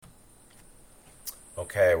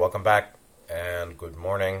Okay, welcome back and good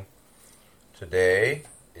morning. Today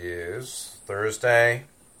is Thursday,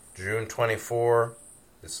 June 24.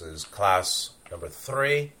 This is class number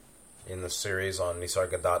 3 in the series on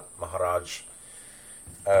Nisargadatta Maharaj.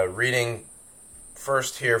 Reading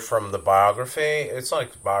first here from the biography. It's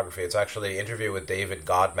not a biography, it's actually an interview with David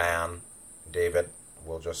Godman. David,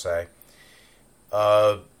 we'll just say.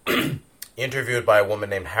 Interviewed by a woman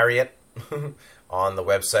named Harriet on the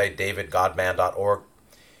website davidgodman.org.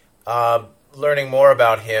 Learning more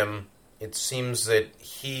about him, it seems that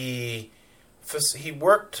he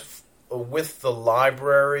worked with the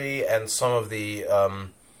library and some of the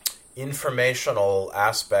informational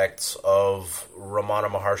aspects of Ramana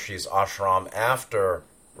Maharshi's ashram after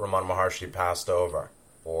Ramana Maharshi passed over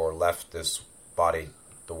or left this body,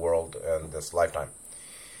 the world, and this lifetime.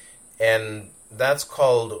 And that's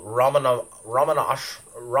called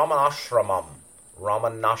Ramanashramam.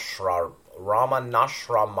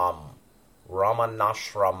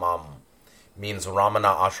 Ramanashramam means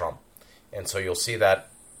Ramana ashram. And so you'll see that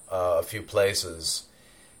a few places.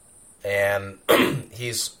 And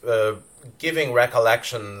he's giving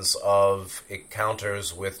recollections of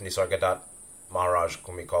encounters with Nisargadatta Maharaj,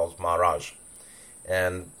 whom he calls Maharaj.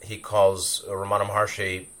 And he calls Ramana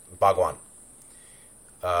Maharshi Bhagwan.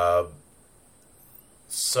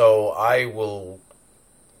 So I will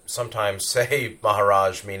sometimes say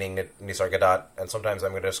Maharaj, meaning Nisargadatta, and sometimes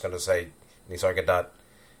I'm just going to say Nisargadatta,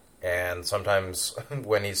 and sometimes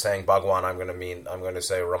when he's saying Bhagwan, I'm going to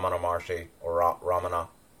say Ramana Maharshi or Ramana.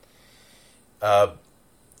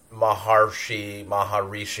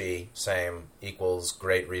 Maharishi, same, equals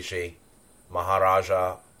great rishi.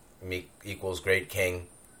 Maharaja equals great king.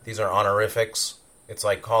 These are honorifics. It's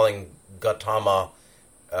like calling Gautama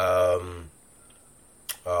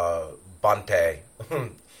Bante.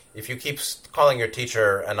 If you keep calling your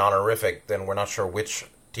teacher an honorific, then we're not sure which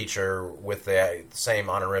teacher with the same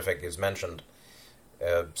honorific is mentioned.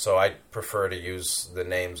 So I prefer to use the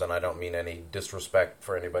names, and I don't mean any disrespect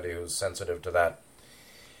for anybody who's sensitive to that.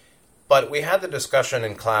 But we had the discussion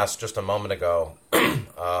in class just a moment ago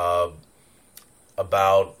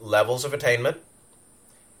about levels of attainment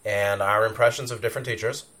and our impressions of different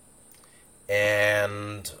teachers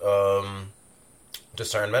and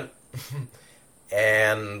discernment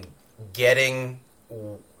and getting,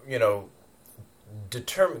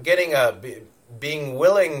 being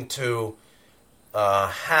willing to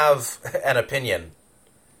have an opinion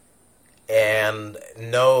and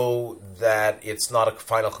know that it's not a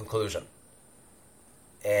final conclusion.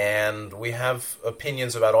 And we have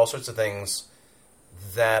opinions about all sorts of things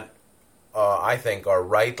that I think are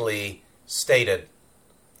rightly stated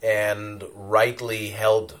and rightly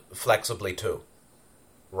held flexibly too.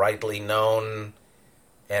 Rightly known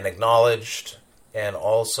and acknowledged and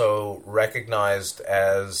also recognized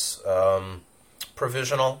as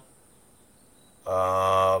provisional,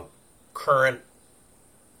 current,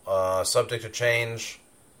 subject to change,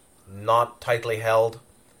 not tightly held.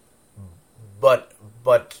 But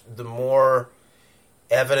the more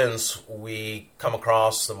evidence we come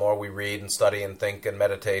across, the more we read and study and think and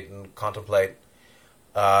meditate and contemplate,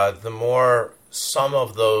 the more some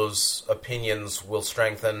of those opinions will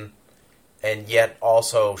strengthen and yet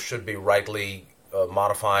also should be rightly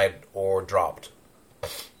modified or dropped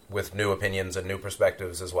with new opinions and new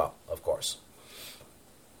perspectives as well, of course.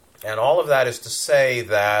 And all of that is to say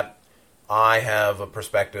that I have a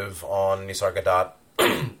perspective on Nisargadatta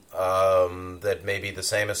that may be the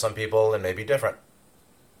same as some people and may be different.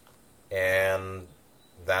 And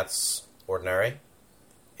that's ordinary.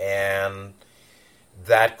 And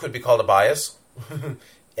that could be called a bias.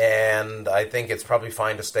 And I think it's probably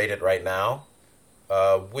fine to state it right now,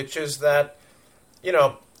 which is that,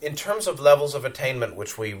 in terms of levels of attainment,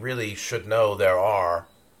 which we really should know there are,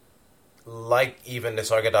 like even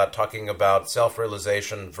Nisargadatta talking about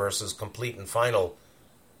self-realization versus complete and final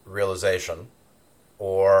realization,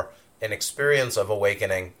 or an experience of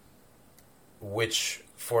awakening, which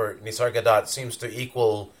for Nisargadatta seems to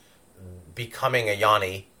equal becoming a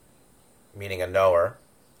jnani, meaning a knower,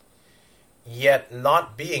 yet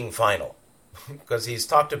not being final. Because he's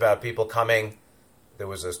talked about people coming. There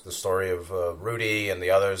was the story of Rudy and the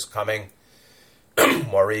others coming,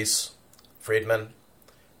 Maurice Friedman,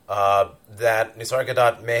 that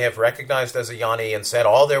Nisargadatta may have recognized as a jnani and said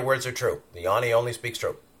all their words are true. The jnani only speaks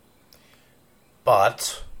true.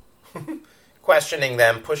 But questioning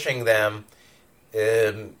them, pushing them,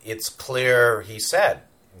 it's clear he said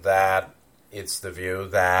that it's the view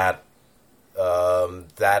that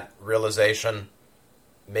that realization,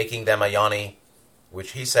 making them a jnani,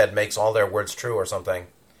 which he said makes all their words true or something,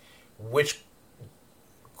 which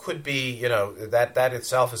could be, that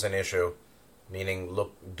itself is an issue, meaning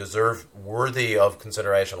worthy of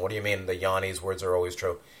consideration. What do you mean the Yanni's words are always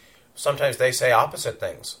true? Sometimes they say opposite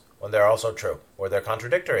things when they're also true, or they're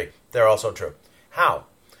contradictory, they're also true. How?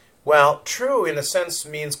 Well, true in a sense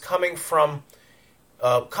means coming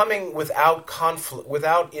without conflict,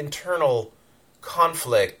 without internal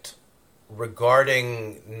conflict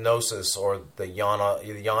regarding gnosis or the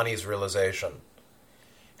Yanni's realization.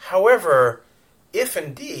 However, if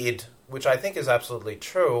indeed, which I think is absolutely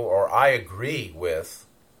true, or I agree with,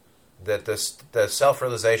 that the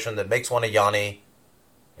self-realization that makes one a Yanni,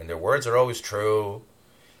 and their words are always true,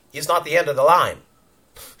 is not the end of the line.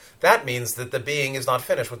 That means that the being is not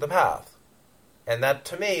finished with the path. And that,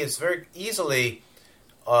 to me, is very easily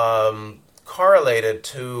correlated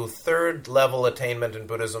to third-level attainment in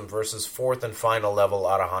Buddhism versus fourth and final level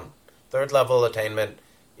Arahant. Third-level attainment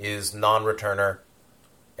is non-returner,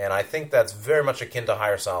 and I think that's very much akin to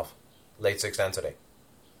higher self, late sixth density.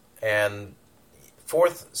 And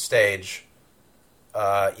fourth stage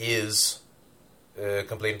is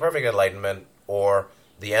complete and perfect enlightenment, or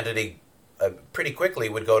the entity pretty quickly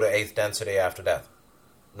would go to eighth density after death,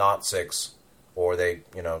 not six, or they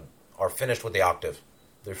are finished with the octave.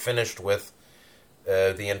 They're finished with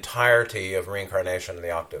the entirety of reincarnation in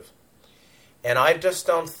the octave. And I just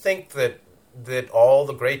don't think that all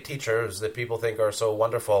the great teachers that people think are so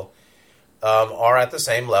wonderful are at the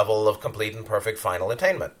same level of complete and perfect final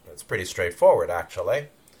attainment. It's pretty straightforward, actually.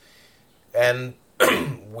 And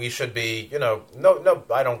we should be, no,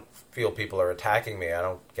 I don't feel people are attacking me. I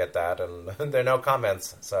don't get that. And there are no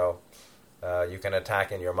comments, so you can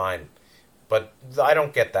attack in your mind. But I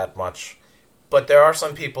don't get that much. But there are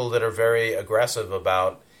some people that are very aggressive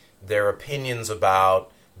about their opinions about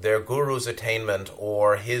their guru's attainment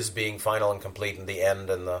or his being final and complete in the end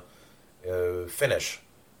and the finish.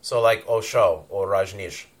 So like Osho or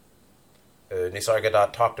Rajneesh.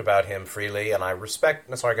 Nisargadatta talked about him freely, and I respect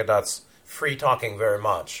Nisargadatta's free talking very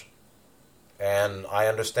much. And I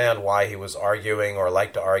understand why he was arguing or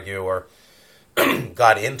liked to argue or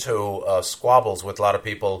got into squabbles with a lot of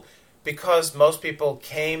people, because most people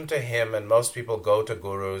came to him and most people go to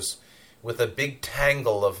gurus with a big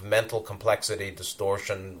tangle of mental complexity,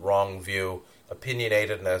 distortion, wrong view,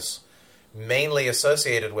 opinionatedness, mainly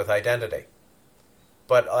associated with identity.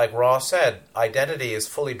 But like Ra said, identity is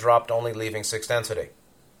fully dropped only leaving sixth density.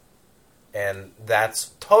 And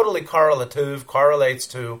that's totally correlates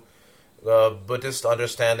to Buddhist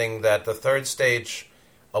understanding that the third stage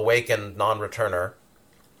awakened non-returner,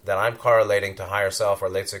 that I'm correlating to higher self or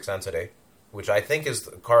late sixth density, which I think is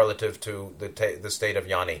correlative to the state of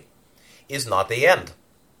Yanni, is not the end.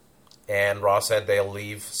 And Ra said they'll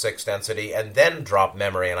leave sixth density and then drop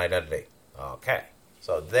memory and identity. Okay,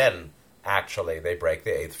 so then actually they break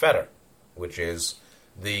the eighth fetter, which is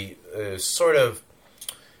the sort of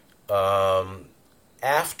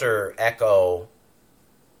after echo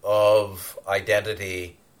of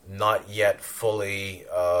identity not yet fully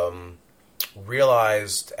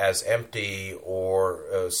realized as empty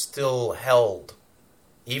or still held,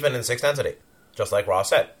 even in sixth density. Just like Ra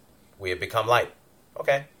said, we have become light.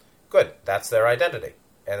 Okay, good. That's their identity.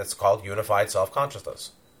 And it's called unified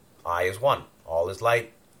self-consciousness. I is one. All is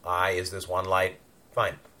light. I is this one light.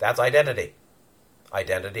 Fine. That's identity.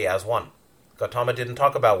 Identity as one. Gautama didn't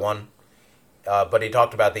talk about one, but he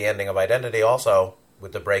talked about the ending of identity also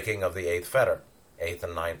with the breaking of the eighth fetter. Eighth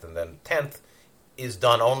and ninth and then 10th is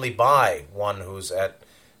done only by one who's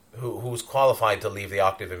qualified to leave the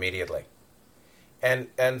octave immediately. And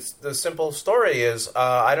the simple story is,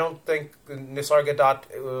 I don't think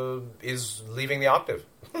Nisargadatta is leaving the octave.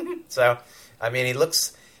 So, I mean, he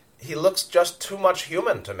looks just too much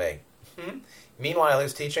human to me. Meanwhile,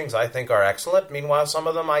 his teachings, I think, are excellent. Meanwhile, some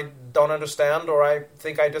of them I don't understand or I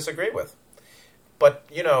think I disagree with. But,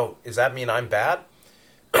 does that mean I'm bad?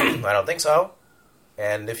 I don't think so.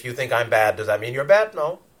 And if you think I'm bad, does that mean you're bad?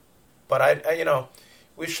 No. But, I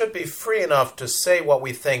we should be free enough to say what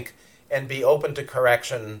we think and be open to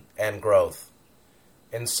correction and growth.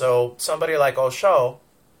 And so somebody like Osho,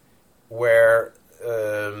 where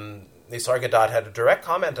Nisargadatta had a direct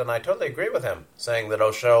comment, and I totally agree with him, saying that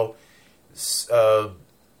Osho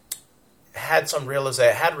had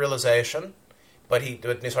realization, but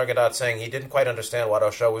Nisargadatta saying he didn't quite understand what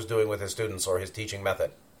Osho was doing with his students or his teaching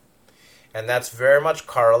method. And that's very much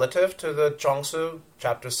correlative to the Chongsu,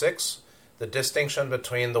 chapter 6, the distinction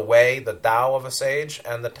between the way, the Tao of a sage,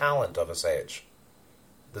 and the talent of a sage.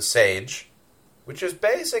 The sage, which is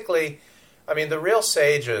basically, the real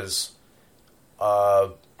sages,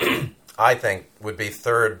 I think, would be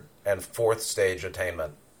third and fourth stage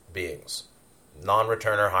attainment beings.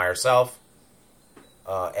 Non-returner, higher self,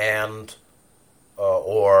 and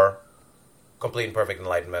or complete and perfect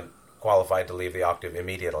enlightenment, qualified to leave the octave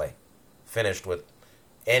immediately, finished with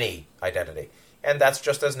any identity. And that's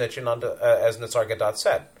just as as Nisargadatta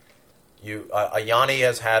said. A Jnani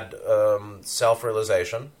has had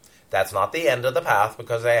self-realization. That's not the end of the path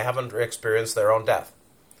because they haven't experienced their own death.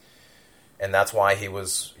 And that's why he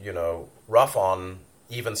was, rough on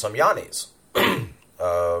even some Jnanis.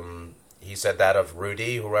 He said that of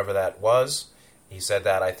Rudy, whoever that was. He said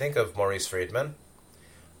that, I think, of Maurice Friedman.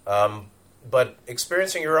 But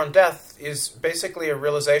experiencing your own death is basically a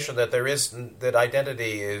realization that that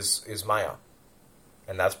identity is Maya.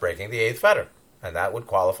 And that's breaking the eighth fetter. And that would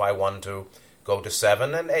qualify one to go to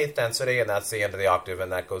 7 and 8th density, and that's the end of the octave,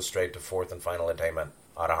 and that goes straight to 4th and final attainment,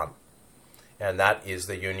 Arahant. And that is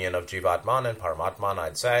the union of Jivatman and Paramatman,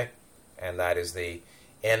 I'd say. And that is the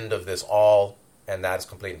end of this all, and that is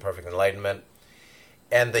complete and perfect enlightenment.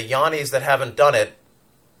 And the Jnanis that haven't done it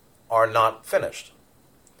are not finished.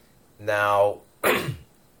 Now,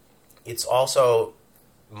 it's also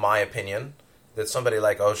my opinion that somebody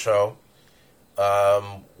like Osho,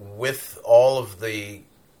 with all of the,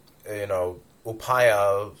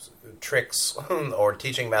 upaya tricks or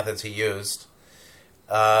teaching methods he used,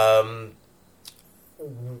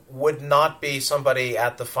 would not be somebody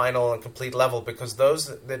at the final and complete level, because those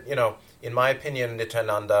that, in my opinion,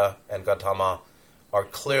 Nityananda and Gautama are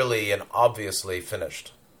clearly and obviously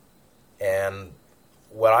finished. And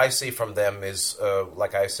what I see from them is,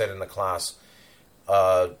 like I said in the class,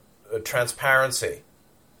 transparency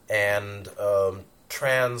and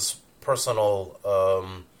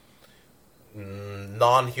transpersonal,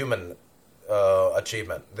 non-human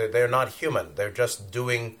achievement. They're not human. They're just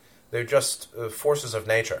forces of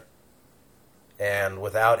nature, and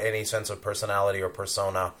without any sense of personality or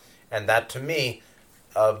persona. And that, to me,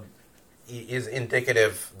 is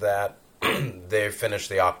indicative that they've finished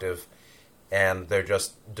the octave, and they're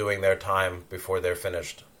just doing their time before they're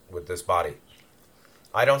finished with this body.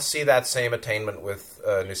 I don't see that same attainment with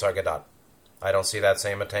Nisargadatta. I don't see that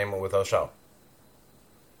same attainment with Osho.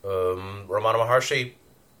 Ramana Maharshi,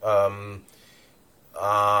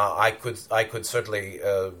 I could certainly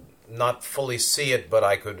not fully see it, but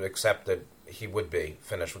I could accept that he would be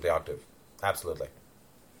finished with the octave. Absolutely.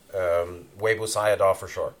 Webu Sayadaw for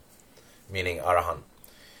sure, meaning Arahant.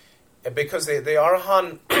 Because the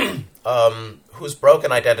Arahant who's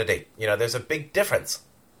broken identity, there's a big difference,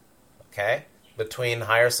 okay, between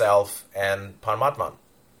higher self and Paramatman,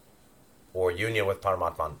 or union with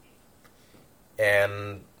Paramatman.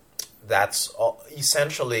 And that's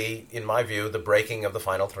essentially, in my view, the breaking of the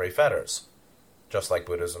final 3 fetters, just like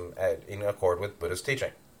Buddhism, in accord with Buddhist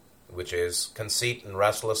teaching, which is conceit and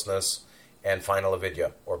restlessness and final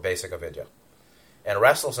avidya, or basic avidya. And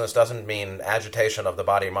restlessness doesn't mean agitation of the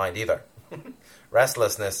body-mind either.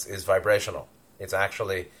 Restlessness is vibrational. It's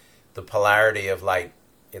actually the polarity of light.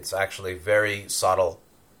 It's actually very subtle.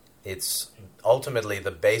 It's ultimately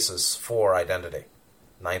the basis for identity.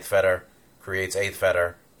 9th fetter creates 8th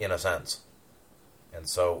fetter, in a sense. And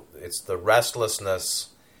so it's the restlessness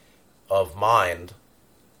of mind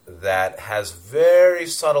that has very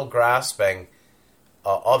subtle grasping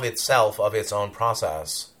of itself, of its own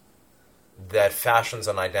process, that fashions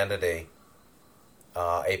an identity,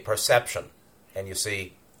 a perception. And you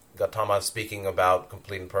see Gautama speaking about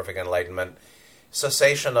complete and perfect enlightenment,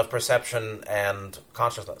 cessation of perception and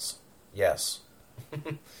consciousness. Yes.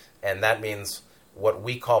 And that means what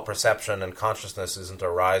we call perception and consciousness isn't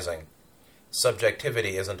arising.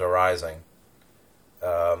 Subjectivity isn't arising.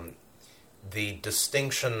 The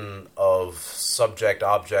distinction of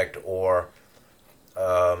subject-object or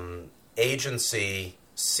agency,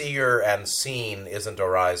 seer and seen, isn't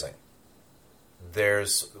arising.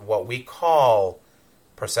 There's what we call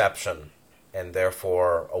perception and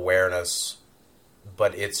therefore awareness,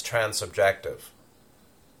 but it's transsubjective.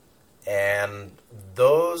 And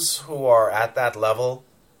those who are at that level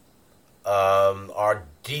are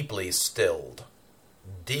deeply stilled,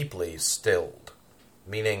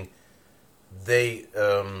 meaning they,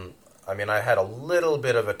 I had a little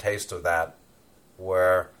bit of a taste of that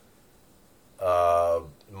where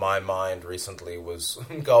my mind recently was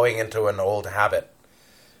going into an old habit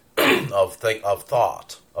of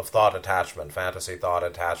thought attachment, fantasy thought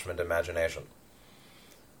attachment, imagination.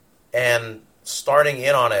 And starting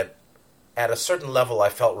in on it, at a certain level, I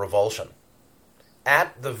felt revulsion.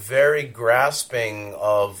 At the very grasping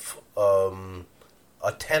of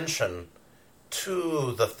attention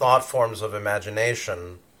to the thought forms of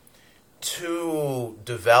imagination, to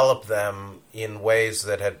develop them in ways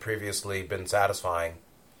that had previously been satisfying,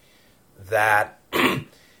 that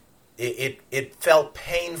it felt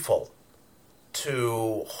painful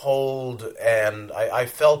to hold, and I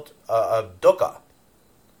felt a dukkha.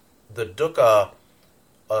 The dukkha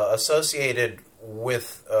associated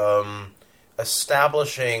with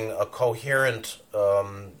establishing a coherent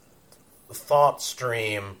thought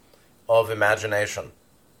stream of imagination.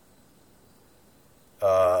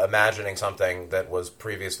 Imagining something that was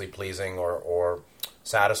previously pleasing or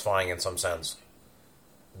satisfying in some sense.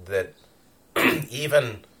 That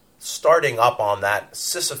even starting up on that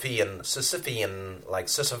Sisyphean, like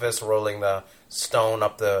Sisyphus rolling the stone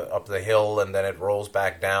up the hill and then it rolls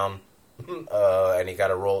back down, and you got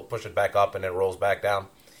to push it back up and it rolls back down.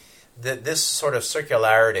 This sort of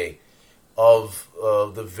circularity of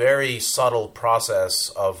the very subtle process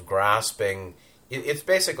of grasping, it's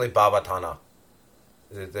basically bhavatana.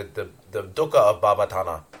 The dukkha of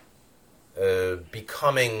bhavatana,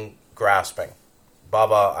 becoming grasping.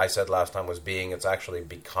 Bhava, I said last time, was being. It's actually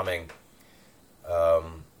becoming.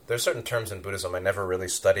 There's certain terms in Buddhism I never really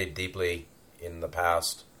studied deeply in the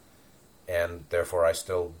past, and therefore I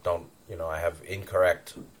still don't, I have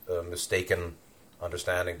incorrect, mistaken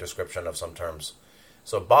understanding, description of some terms.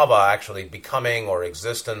 So bhava, actually becoming or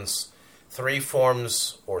existence, three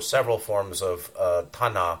forms or several forms of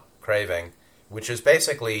tanha, craving, which is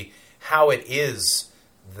basically how it is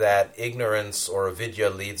that ignorance or avidya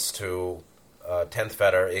leads to 10th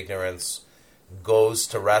fetter, ignorance, goes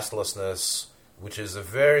to restlessness, which is a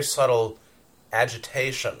very subtle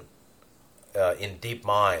agitation in deep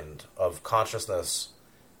mind of consciousness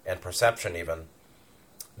and perception even,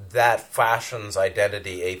 that fashions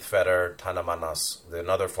identity, 8th fetter, tanha manas,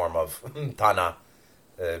 another form of tanha,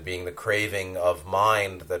 being the craving of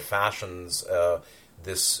mind that fashions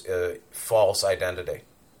this false identity.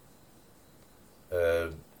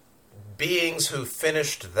 Beings who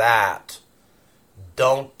finished that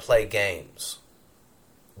don't play games.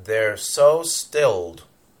 They're so stilled,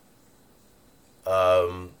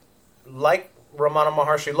 like Ramana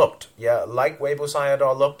Maharshi looked, like Webu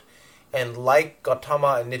Sayadaw looked, and like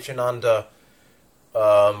Gautama and Nityananda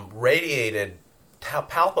radiated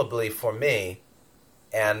palpably for me,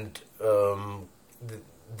 and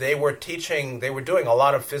they were doing a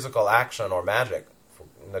lot of physical action or magic.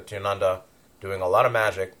 Nityananda doing a lot of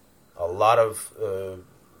magic, a lot of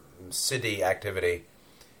siddhi activity,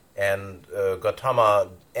 and Gautama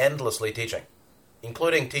endlessly teaching,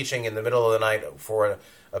 including teaching in the middle of the night for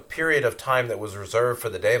a period of time that was reserved for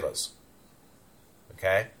the devas.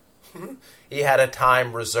 Okay? He had a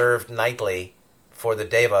time reserved nightly for the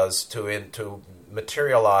devas to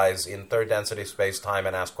materialize in third density space-time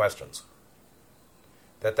and ask questions.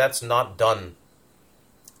 That's not done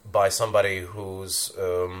by somebody who's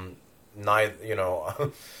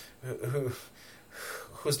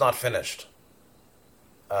who's not finished.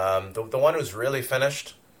 The one who's really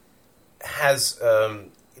finished lives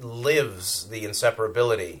the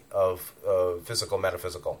inseparability of physical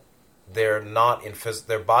metaphysical. They're not in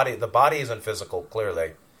their body. The body isn't physical.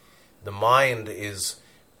 Clearly, the mind is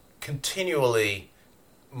continually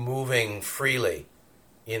moving freely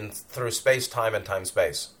through space, time, and time,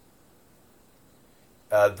 space.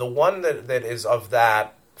 The one that is of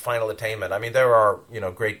that final attainment. I mean, there are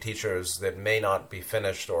great teachers that may not be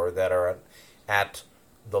finished or that are at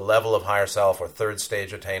the level of higher self or third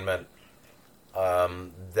stage attainment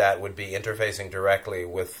that would be interfacing directly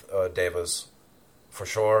with devas, for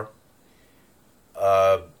sure.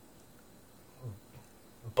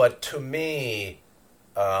 But to me,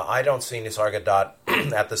 I don't see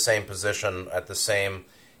Nisargadatta at the same position, at the same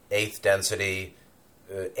 8th density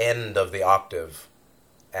end of the octave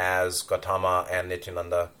as Gautama and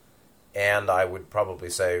Nityananda, and I would probably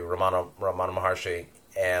say Ramana Maharshi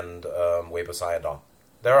and Webu Sayadaw.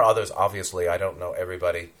 There are others, obviously. I don't know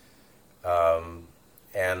everybody. And,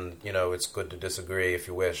 it's good to disagree if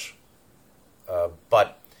you wish.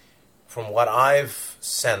 But from what I've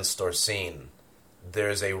sensed or seen,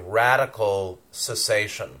 there's a radical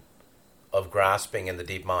cessation of grasping in the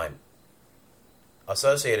deep mind,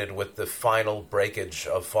 associated with the final breakage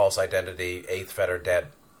of false identity, 8th fetter dead,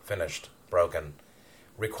 finished, broken,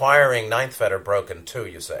 requiring 9th fetter broken too,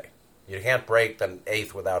 you say. You can't break the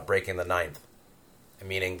 8th without breaking the 9th.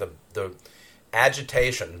 Meaning the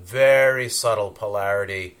agitation, very subtle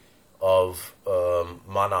polarity of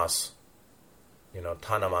manas,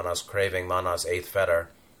 tanha manas, craving manas, 8th fetter,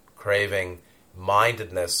 craving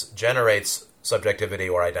mindedness generates subjectivity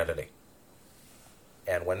or identity.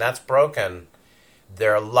 And when that's broken,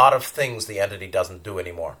 there are a lot of things the entity doesn't do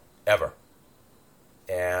anymore, ever.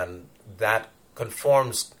 And that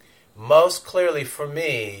conforms most clearly for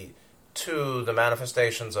me to the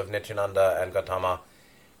manifestations of Nityananda and Gautama,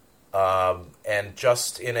 and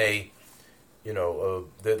just in a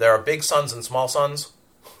There are big suns and small suns,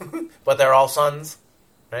 but they're all suns,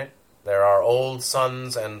 right? There are old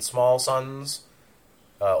suns and small suns,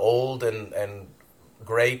 old and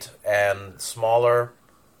great and smaller,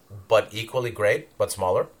 but equally great, but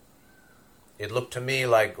smaller. It looked to me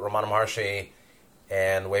like Ramana Maharshi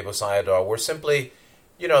and Webu Sayadaw were simply,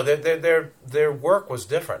 their work was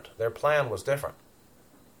different. Their plan was different.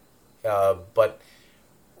 But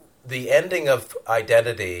the ending of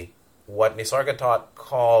identity, what Nisargadatta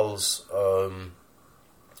calls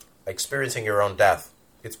experiencing your own death,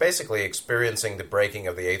 it's basically experiencing the breaking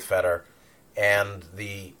of the eighth fetter and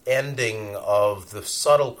the ending of the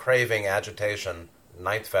subtle craving agitation,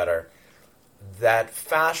 ninth fetter, that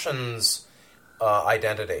fashions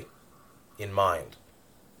identity in mind.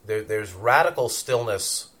 There's radical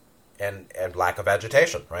stillness and lack of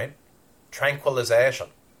agitation, right? Tranquilization,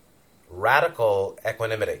 radical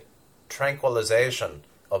equanimity, tranquilization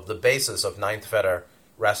of the basis of ninth fetter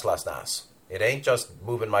restlessness. It ain't just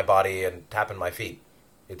moving my body and tapping my feet.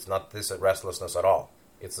 It's not this restlessness at all.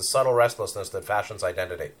 It's the subtle restlessness that fashions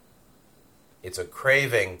identity. It's a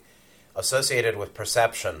craving associated with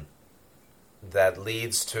perception that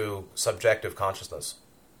leads to subjective consciousness.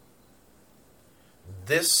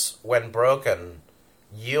 This, when broken,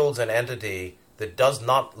 yields an entity that does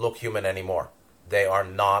not look human anymore. They are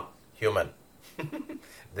not human.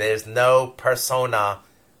 There's no persona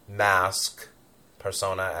mask.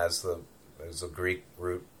 Persona as the Greek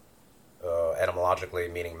root, etymologically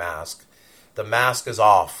meaning mask. The mask is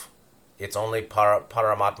off. It's only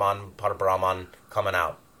Paramatman, Parabrahman coming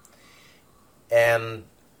out. And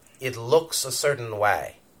it looks a certain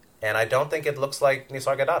way. And I don't think it looks like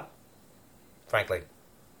Nisargadatta, frankly.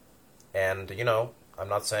 And, I'm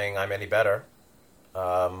not saying I'm any better,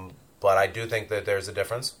 but I do think that there's a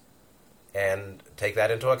difference. And take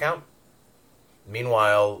that into account.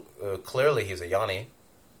 Meanwhile, clearly he's a Jnani.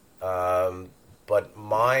 But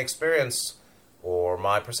my experience, or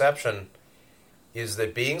my perception, is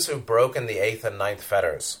that beings who've broken the eighth and ninth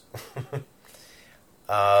fetters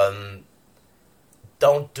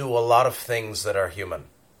don't do a lot of things that are human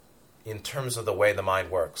in terms of the way the mind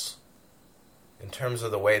works, in terms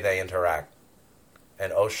of the way they interact.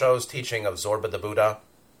 And Osho's teaching of Zorba the Buddha,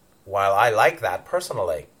 while I like that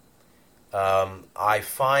personally, I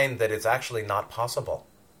find that it's actually not possible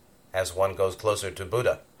as one goes closer to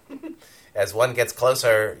Buddha. As one gets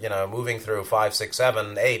closer, moving through 5, 6,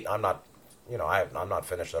 7, 8, I'm not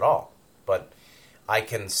finished at all. But I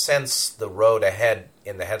can sense the road ahead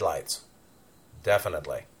in the headlights.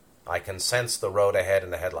 Definitely. I can sense the road ahead in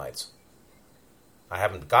the headlights. I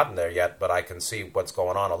haven't gotten there yet, but I can see what's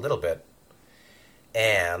going on a little bit.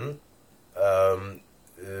 And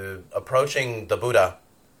approaching the Buddha,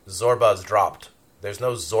 Zorba's dropped. There's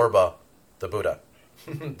no Zorba the Buddha.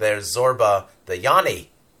 There's Zorba the Jnani,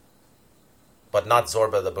 but not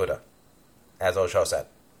Zorba the Buddha, as Osho said.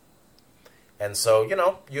 And so,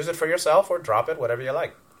 use it for yourself or drop it, whatever you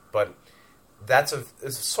like. But that's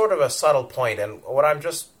sort of a subtle point. And what I'm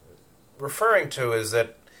just referring to is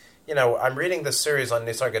that, I'm reading this series on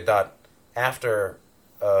Nisargadatta after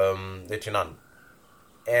Nityananda.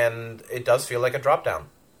 And it does feel like a drop down.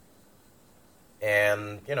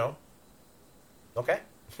 And, okay.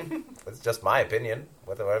 It's just my opinion,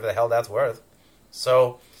 whatever the hell that's worth.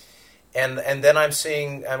 So, and then I'm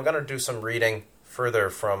going to do some reading further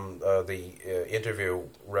from the interview,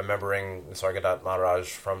 remembering Nisargadatta Maharaj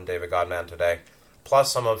from David Godman today,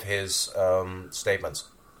 plus some of his statements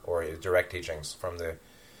or his direct teachings from the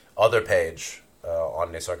other page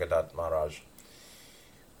on Nisargadatta Maharaj.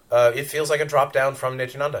 It feels like a drop down from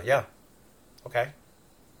Nityananda, yeah. Okay.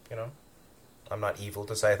 I'm not evil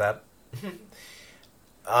to say that.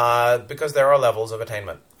 Because there are levels of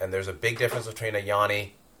attainment, and there's a big difference between a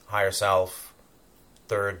Jnani, higher self,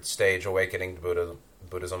 third stage awakening to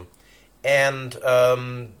Buddhism, and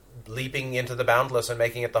leaping into the boundless and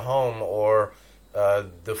making it the home, or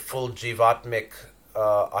the full jivatmanic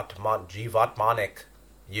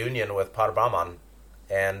union with Parabrahman,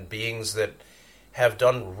 and beings that have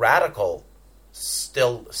done radical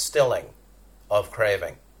stilling of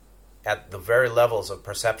craving at the very levels of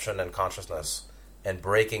perception and consciousness, and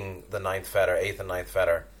breaking the ninth fetter, eighth and ninth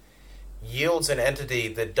fetter, yields an entity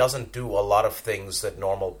that doesn't do a lot of things that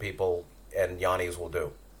normal people and Jnanis will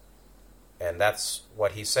do. And that's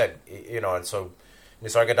what he said, and so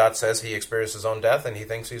Nisargadatta says he experienced his own death and he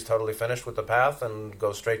thinks he's totally finished with the path and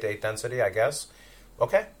goes straight to eighth density, I guess.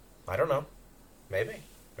 Okay, I don't know. Maybe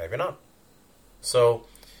not. So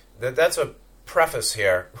that's a preface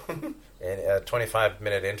here, in a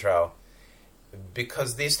 25-minute intro,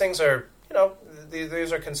 because these things are,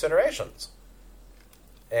 these are considerations.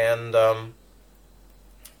 And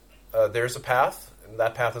there's a path, and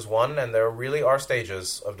that path is one, and there really are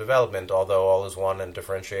stages of development, although all is one and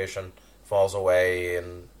differentiation falls away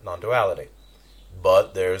in non-duality.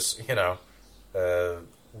 But there's,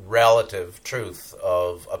 relative truth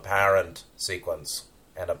of apparent sequence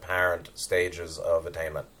and apparent stages of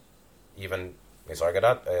attainment. Even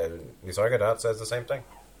Nisargadatta says the same thing.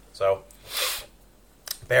 So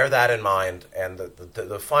bear that in mind. And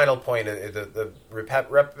the final point,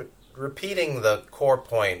 repeating the core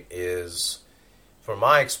point is, from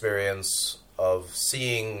my experience of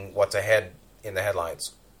seeing what's ahead in the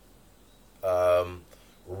headlines,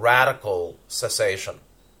 radical cessation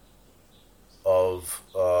of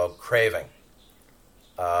craving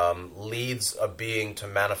leads a being to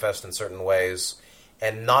manifest in certain ways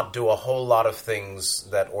and not do a whole lot of things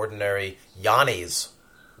that ordinary yanis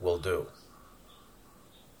will do.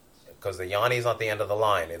 Because the yani is not the end of the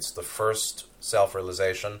line. It's the first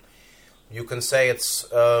self-realization. You can say it's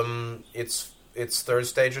third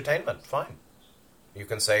stage attainment. Fine. You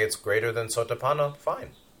can say it's greater than Sotapanna.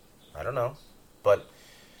 Fine. I don't know. But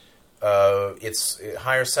it's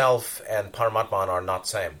higher self and Paramatman are not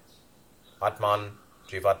same. Atman,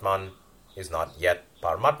 Jivatman, is not yet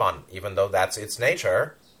Paramatman. Even though that's its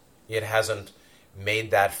nature, it hasn't made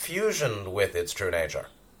that fusion with its true nature.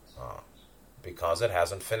 Because it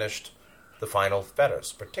hasn't finished the final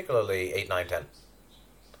fetters, particularly 8, 9, 10.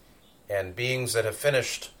 And beings that have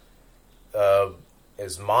finished, in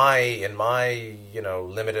my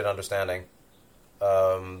limited understanding,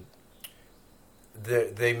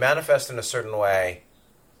 they manifest in a certain way,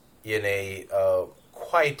 in a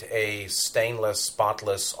quite a stainless,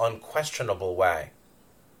 spotless, unquestionable way,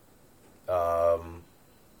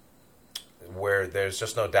 where there's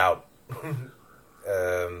just no doubt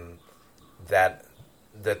that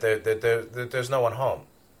there's no one home.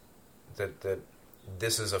 That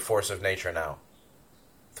this is a force of nature now,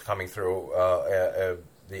 coming through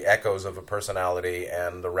the echoes of a personality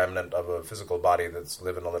and the remnant of a physical body that's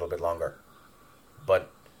living a little bit longer.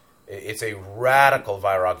 But it's a radical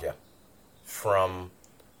vairagya from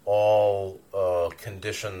all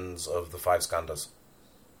conditions of the 5 skandhas.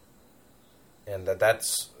 And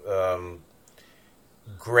that's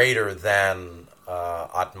greater than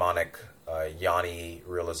Atmanic yani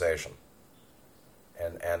realization.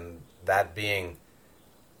 And that being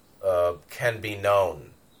can be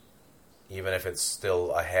known, even if it's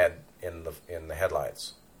still ahead in the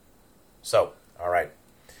headlights. So, all right.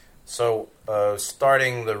 So,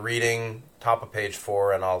 starting the reading, top of page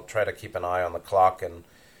 4, and I'll try to keep an eye on the clock and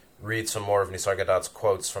read some more of Nisargadatta's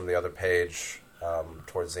quotes from the other page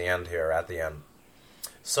towards the end here, at the end.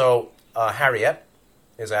 So, Harriet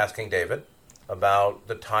is asking David about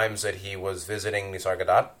the times that he was visiting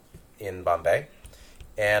Nisargadatta in Bombay,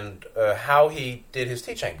 and how he did his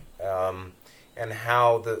teaching, and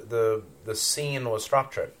how the scene was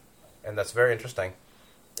structured. And that's very interesting.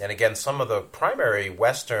 And again, some of the primary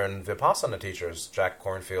Western Vipassana teachers, Jack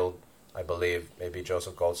Cornfield, I believe, maybe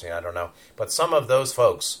Joseph Goldstein, I don't know, but some of those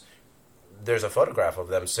folks, there's a photograph of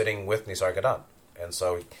them sitting with Nisargadatta. And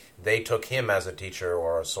so they took him as a teacher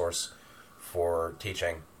or a source for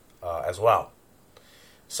teaching as well.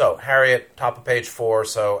 So Harriet, top of page 4,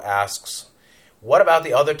 asks, what about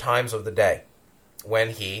the other times of the day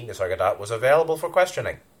when he, Nisargadatta, was available for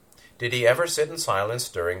questioning? Did he ever sit in silence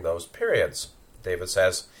during those periods? David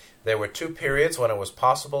says, there were 2 periods when it was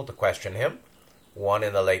possible to question him, one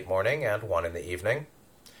in the late morning and one in the evening.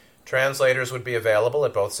 Translators would be available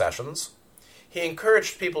at both sessions. He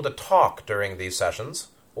encouraged people to talk during these sessions,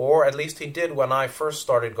 or at least he did when I first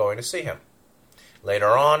started going to see him.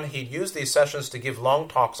 Later on, he'd use these sessions to give long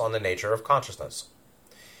talks on the nature of consciousness.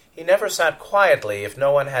 He never sat quietly if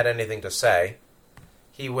no one had anything to say.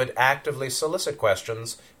 He would actively solicit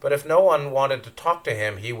questions, but if no one wanted to talk to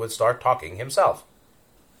him, he would start talking himself.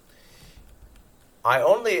 I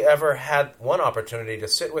only ever had one opportunity to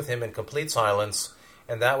sit with him in complete silence,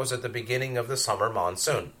 and that was at the beginning of the summer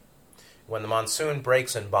monsoon. When the monsoon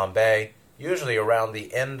breaks in Bombay, usually around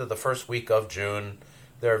the end of the first week of June,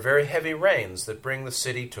 there are very heavy rains that bring the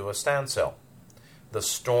city to a standstill. The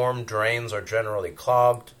storm drains are generally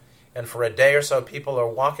clogged, and for a day or so people are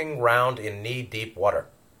walking round in knee-deep water.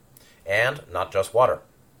 And not just water.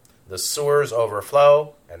 The sewers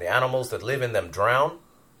overflow, and the animals that live in them drown.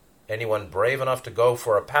 Anyone brave enough to go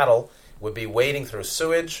for a paddle would be wading through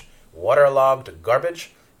sewage, waterlogged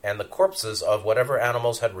garbage, and the corpses of whatever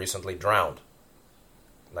animals had recently drowned.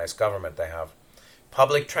 Nice government they have.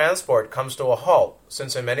 Public transport comes to a halt,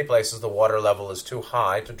 since in many places the water level is too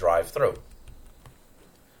high to drive through.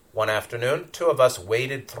 One afternoon, 2 of us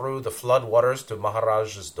waded through the flood waters to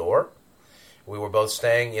Maharaj's door. We were both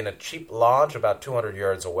staying in a cheap lodge about 200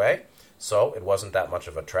 yards away, so it wasn't that much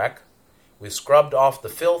of a trek. We scrubbed off the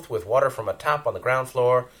filth with water from a tap on the ground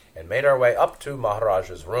floor and made our way up to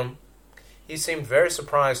Maharaj's room. He seemed very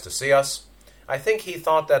surprised to see us. I think he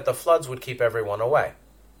thought that the floods would keep everyone away.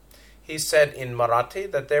 He said in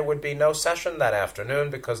Marathi that there would be no session that afternoon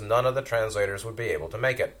because none of the translators would be able to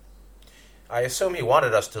make it. I assume he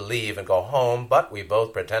wanted us to leave and go home, but we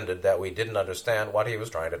both pretended that we didn't understand what he was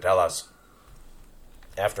trying to tell us.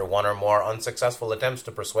 After one or more unsuccessful attempts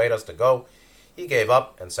to persuade us to go, he gave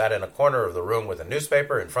up and sat in a corner of the room with a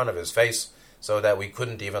newspaper in front of his face so that we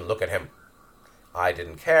couldn't even look at him. I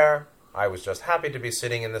didn't care. I was just happy to be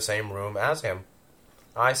sitting in the same room as him.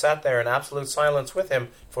 I sat there in absolute silence with him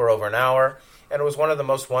for over an hour, and it was one of the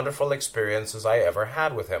most wonderful experiences I ever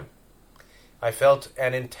had with him. I felt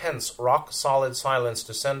an intense, rock-solid silence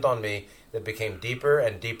descend on me that became deeper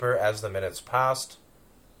and deeper as the minutes passed.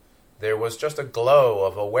 There was just a glow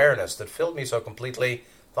of awareness that filled me so completely,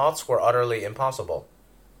 thoughts were utterly impossible.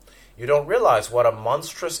 You don't realize what a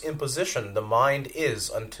monstrous imposition the mind is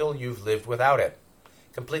until you've lived without it.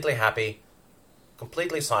 Completely happy,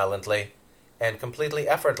 completely silently, and completely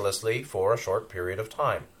effortlessly for a short period of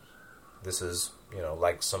time. This is,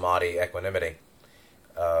 like samadhi, equanimity.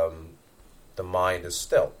 The mind is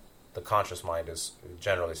still. The conscious mind is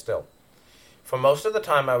generally still. For most of the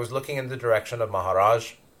time I was looking in the direction of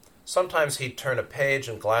Maharaj. Sometimes he'd turn a page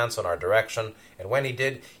and glance in our direction, and when he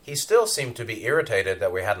did, he still seemed to be irritated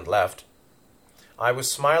that we hadn't left. I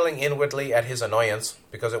was smiling inwardly at his annoyance,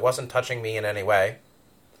 because it wasn't touching me in any way.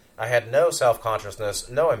 I had no self-consciousness,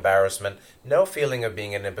 no embarrassment, no feeling of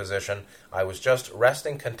being in imposition. I was just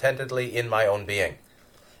resting contentedly in my own being.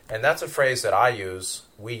 And that's a phrase that I use,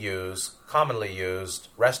 we use, commonly used,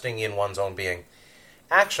 resting in one's own being.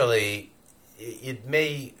 Actually, it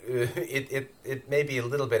may be a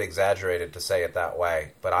little bit exaggerated to say it that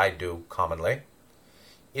way, but I do commonly.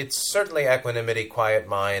 It's certainly equanimity, quiet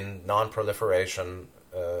mind, non-proliferation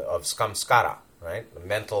of samskara, right? The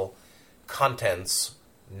mental contents,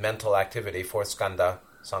 mental activity, fourth skanda,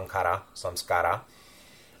 sankhara, samskara,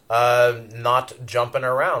 not jumping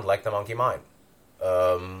around like the monkey mind.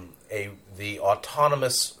 The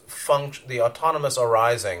autonomous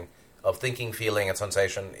arising of thinking, feeling, and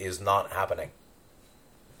sensation is not happening.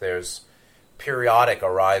 There's periodic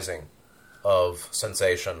arising of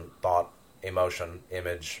sensation, thought, emotion,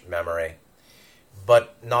 image, memory,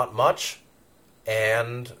 but not much,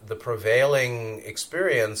 and the prevailing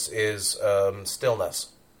experience is stillness,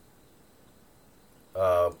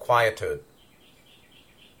 quietude,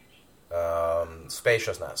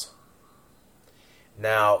 spaciousness.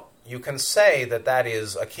 Now, you can say that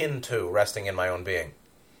is akin to resting in my own being.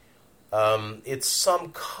 It's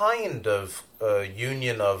some kind of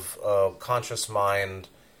union of conscious mind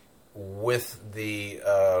with the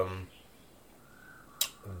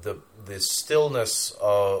stillness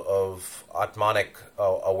of Atmanic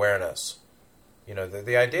awareness.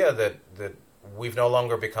 The idea that we've no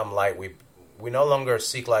longer become light, we no longer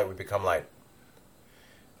seek light, we become light.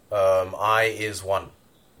 I is one,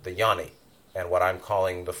 the Jnani, and what I'm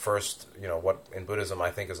calling the first, what in Buddhism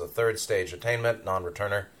I think is the third stage attainment,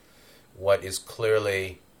 non-returner. What is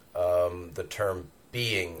clearly the term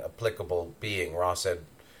being, applicable being. Ra said,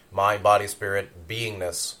 mind, body, spirit,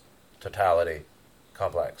 beingness, totality,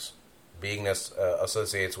 complex. Beingness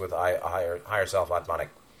associates with higher self, Atmanic.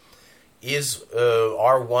 Is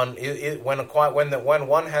our one when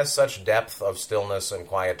one has such depth of stillness and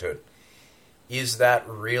quietude, is that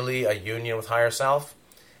really a union with higher self?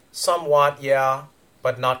 Somewhat, yeah,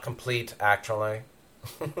 but not complete. Actually,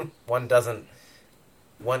 one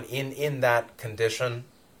in that condition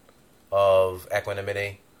of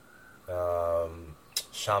equanimity,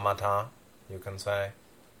 shamatha, you can say,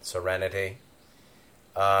 serenity.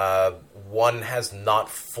 One has not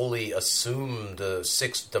fully assumed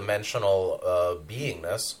sixth-dimensional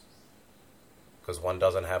beingness, because one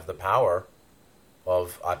doesn't have the power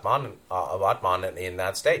of Atman in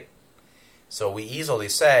that state. So we easily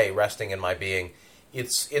say, resting in my being,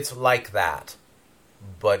 it's like that.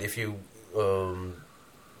 But if you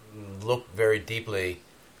look very deeply,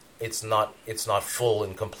 it's not full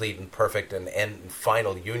and complete and perfect and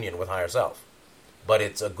final union with higher self. But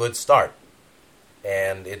it's a good start.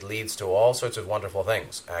 And it leads to all sorts of wonderful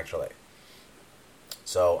things, actually.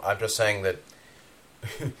 So I'm just saying that,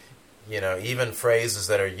 even phrases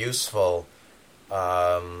that are useful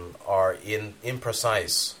are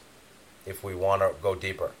imprecise if we want to go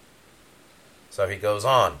deeper. So he goes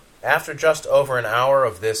on. After just over an hour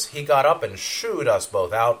of this, he got up and shooed us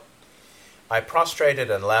both out. I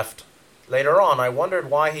prostrated and left. Later on, I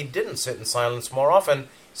wondered why he didn't sit in silence more often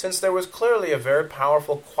since there was clearly a very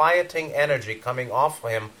powerful quieting energy coming off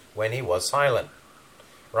him when he was silent.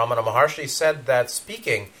 Ramana Maharshi said that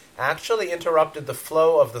speaking actually interrupted the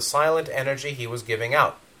flow of the silent energy he was giving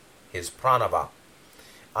out, his pranava.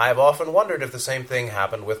 I have often wondered if the same thing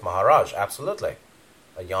happened with Maharaj. Absolutely.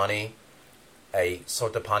 A Yoni, a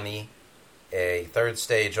Sotapani, a third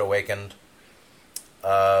stage awakened,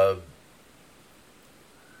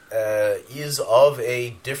 is of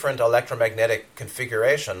a different electromagnetic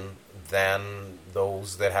configuration than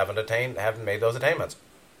those that haven't made those attainments.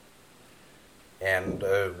 And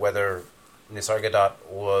whether Nisargadatta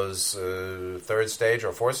was third stage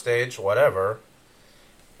or fourth stage, whatever,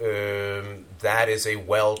 that is a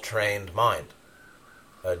well-trained mind,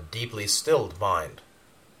 a deeply stilled mind.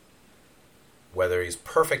 Whether he's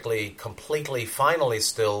perfectly, completely, finally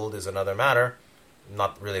stilled is another matter.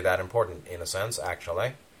 Not really that important in a sense,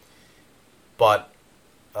 actually. But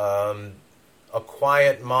a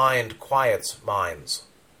quiet mind quiets minds.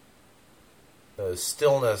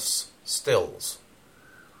 Stillness stills.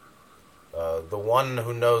 The one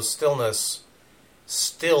who knows stillness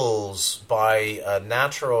stills by a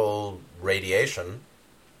natural radiation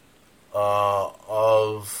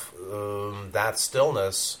of that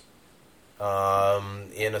stillness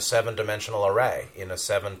in a 7-dimensional array, in a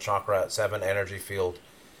 7-chakra, 7-energy field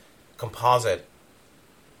composite.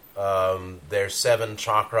 Their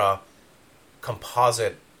 7-chakra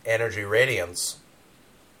composite energy radiance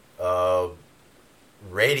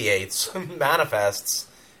radiates, manifests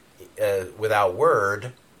without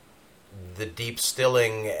word, the deep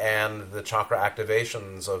stilling and the chakra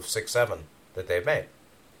activations of 6-7 that they've made.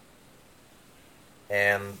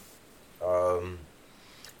 And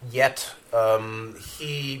yet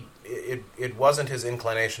it wasn't his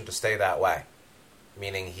inclination to stay that way,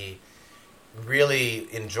 meaning he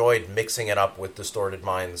really enjoyed mixing it up with distorted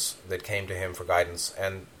minds that came to him for guidance,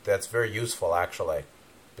 and that's very useful, actually,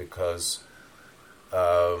 because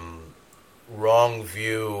wrong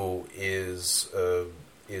view is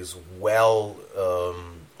well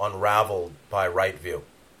unraveled by right view,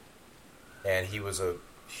 and he was a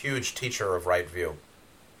huge teacher of right view,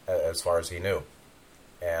 as far as he knew,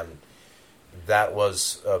 and that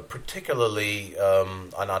was particularly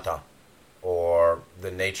anatta, or the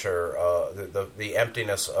nature, the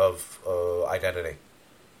emptiness of identity.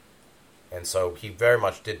 And so he very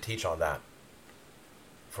much did teach on that,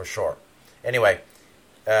 for sure. Anyway,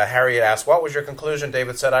 Harriet asked, what was your conclusion?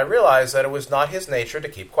 David said, I realized that it was not his nature to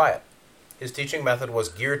keep quiet. His teaching method was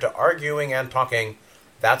geared to arguing and talking.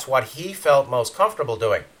 That's what he felt most comfortable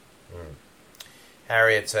doing.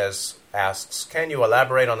 Harriet asks, can you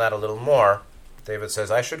elaborate on that a little more? David says,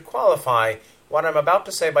 I should qualify what I'm about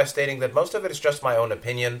to say by stating that most of it is just my own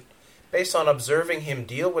opinion, based on observing him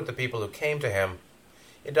deal with the people who came to him.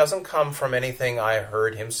 It doesn't come from anything I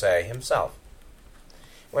heard him say himself.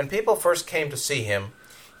 When people first came to see him,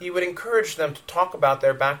 he would encourage them to talk about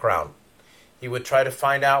their background. He would try to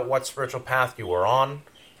find out what spiritual path you were on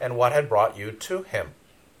and what had brought you to him.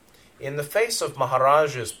 In the face of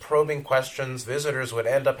Maharaj's probing questions, visitors would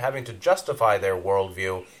end up having to justify their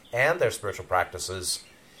worldview and their spiritual practices.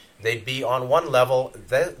 They'd be on one level.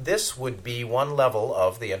 This would be one level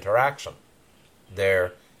of the interaction,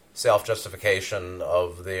 their self-justification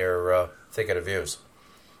of their thicket of views.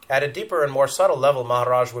 At a deeper and more subtle level,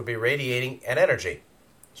 Maharaj would be radiating an energy,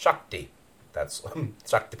 Shakti. That's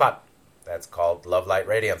Shaktipat. That's called love, light,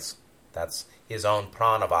 radiance. That's his own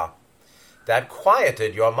pranava. That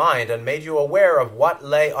quieted your mind and made you aware of what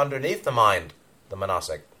lay underneath the mind, the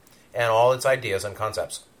manasik, and all its ideas and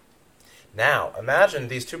concepts. Now, imagine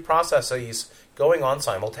these two processes going on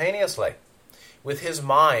simultaneously. With his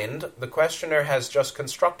mind, the questioner has just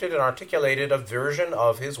constructed and articulated a version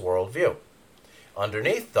of his worldview.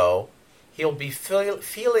 Underneath, though, he'll be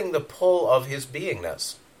feeling the pull of his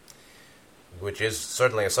beingness, which is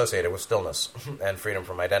certainly associated with stillness and freedom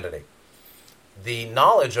from identity. The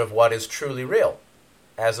knowledge of what is truly real,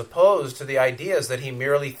 as opposed to the ideas that he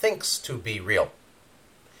merely thinks to be real.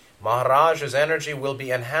 Maharaj's energy will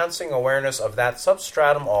be enhancing awareness of that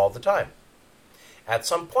substratum all the time. At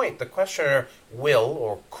some point, the questioner will,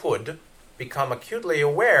 or could, become acutely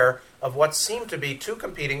aware of what seem to be two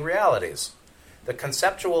competing realities. The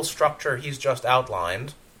conceptual structure he's just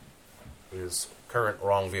outlined, his current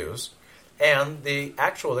wrong views, and the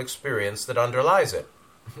actual experience that underlies it,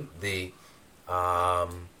 the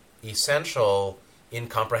essential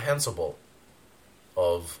incomprehensible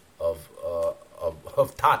of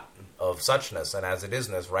tat, of suchness, and as it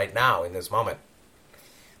isness right now in this moment.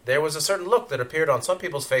 There was a certain look that appeared on some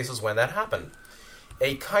people's faces when that happened,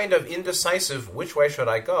 a kind of indecisive which way should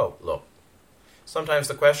I go look. Sometimes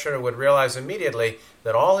the questioner would realize immediately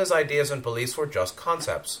that all his ideas and beliefs were just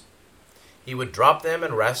concepts. He would drop them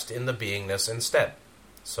and rest in the beingness instead.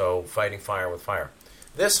 So, fighting fire with fire.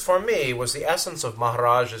 This, for me, was the essence of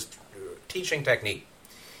Maharaj's teaching technique.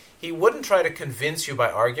 He wouldn't try to convince you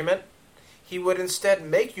by argument. He would instead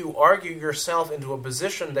make you argue yourself into a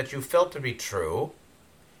position that you felt to be true,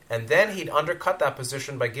 and then he'd undercut that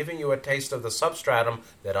position by giving you a taste of the substratum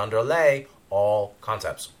that underlay all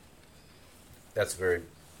concepts. That's very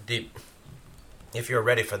deep. If you're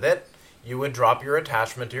ready for that, you would drop your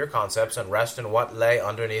attachment to your concepts and rest in what lay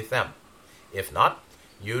underneath them. If not,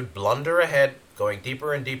 you'd blunder ahead, going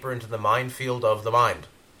deeper and deeper into the minefield of the mind.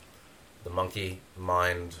 The monkey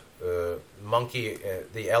mind, the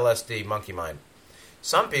LSD monkey mind.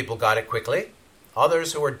 Some people got it quickly.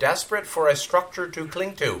 Others who were desperate for a structure to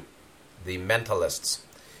cling to, the mentalists,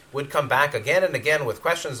 would come back again and again with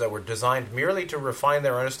questions that were designed merely to refine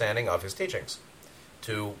their understanding of his teachings,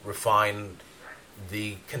 to refine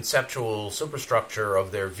the conceptual superstructure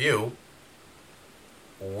of their view,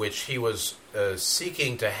 which he was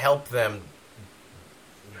seeking to help them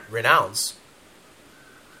renounce,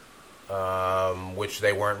 which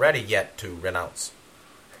they weren't ready yet to renounce.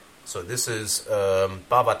 So this is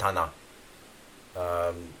bhavatana,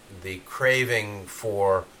 the craving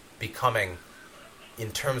for becoming in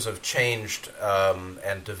terms of changed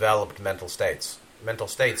and developed mental states. Mental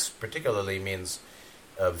states particularly means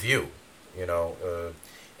view,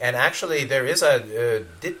 and actually there is a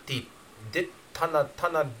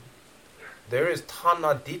there is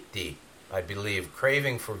tana ditti, I believe,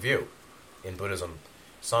 craving for view in Buddhism.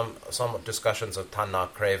 Some discussions of tana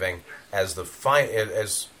craving as the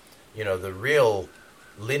real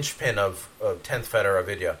linchpin of 10th fetter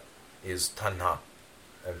avidya is tanha,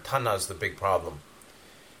 and tanha is the big problem.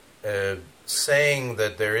 Saying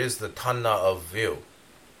that there is the tanha of view,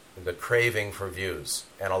 the craving for views,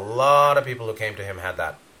 and a lot of people who came to him had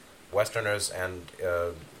that, Westerners and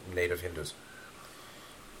native Hindus.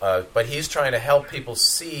 But he's trying to help people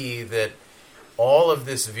see that all of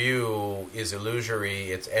this view is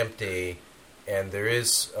illusory, it's empty, and there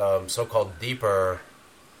is so-called deeper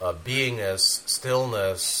beingness,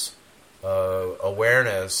 stillness,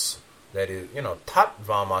 awareness that is, tat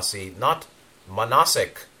vam asi, not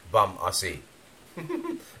manasik vam asi.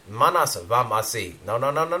 Manas vam asi. No.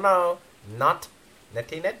 Not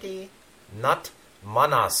neti. Not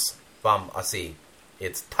manas vam asi.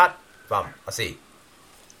 It's tat vam asi.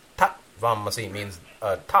 Tat vam asi means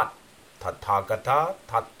tat. Tathagata,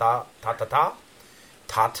 tatata.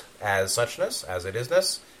 Tat as suchness, as it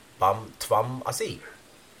isness. Vam tvam asi.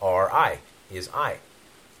 Or I is I.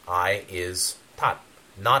 I is tat.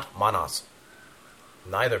 Not manas.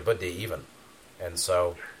 Neither buddhi even. And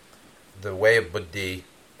so the way of buddhi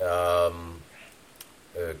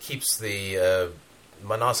keeps the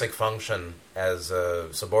manasic function as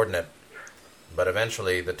subordinate, but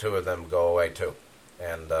eventually the two of them go away too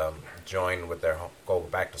and join with go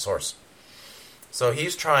back to source. So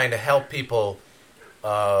he's trying to help people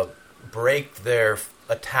break their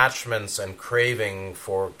attachments and craving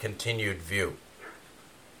for continued view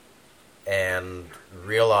and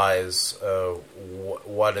realize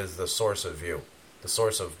what is the source of view, the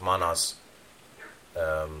source of manas,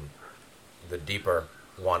 the deeper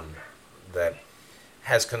one that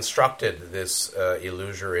has constructed this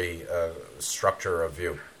illusory structure of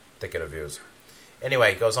view, thicket of views.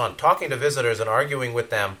 Anyway, it goes on. Talking to visitors and arguing with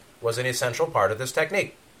them was an essential part of this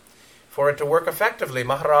technique. For it to work effectively,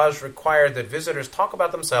 Maharaj required that visitors talk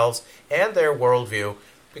about themselves and their worldview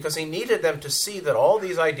because he needed them to see that all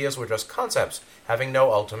these ideas were just concepts, having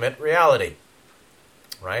no ultimate reality.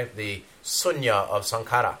 Right? The sunya of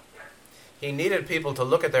Sankara. He needed people to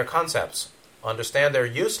look at their concepts, understand their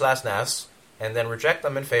uselessness, and then reject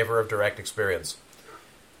them in favor of direct experience.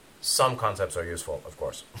 Some concepts are useful, of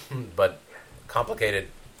course, but complicated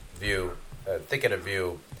view, thicket of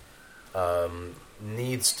view,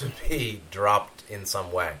 needs to be dropped in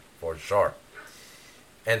some way, for sure.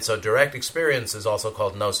 And so direct experience is also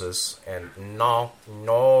called gnosis, and no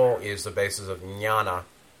is the basis of jnana.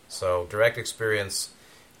 So direct experience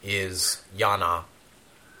is jnana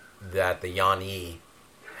that the jnani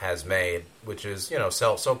has made, which is,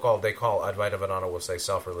 so-called, they call, Advaita Vedanta will say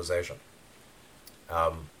self-realization.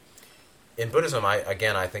 In Buddhism,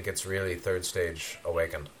 I think it's really third stage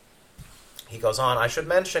awakened. He goes on, I should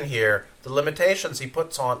mention here the limitations he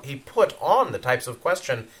put on the types of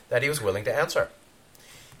question that he was willing to answer.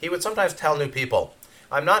 He would sometimes tell new people,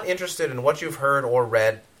 I'm not interested in what you've heard or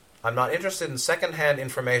read. I'm not interested in second-hand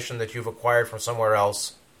information that you've acquired from somewhere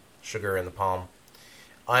else. Sugar in the palm.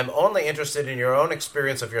 I'm only interested in your own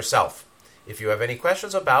experience of yourself. If you have any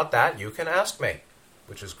questions about that, you can ask me,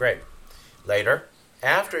 which is great. Later,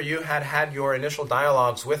 after you had had your initial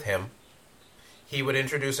dialogues with him, he would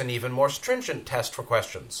introduce an even more stringent test for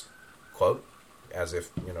questions. Quote, as if,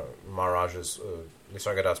 Maharaj's,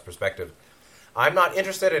 Nisargadatta's perspective, I'm not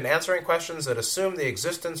interested in answering questions that assume the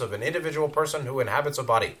existence of an individual person who inhabits a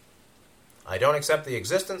body. I don't accept the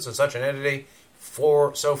existence of such an entity,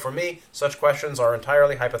 so for me, such questions are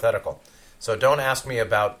entirely hypothetical. So don't ask me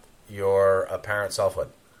about your apparent selfhood.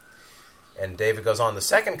 And David goes on, the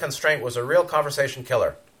second constraint was a real conversation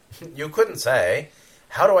killer. You couldn't say,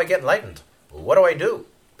 how do I get enlightened? What do I do?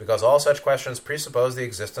 Because all such questions presuppose the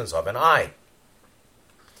existence of an I.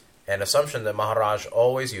 An assumption that Maharaj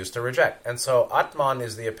always used to reject. And so Atman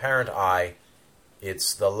is the apparent I.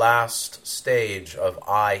 It's the last stage of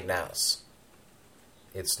I-ness.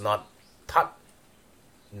 It's not Tat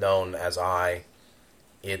known as I.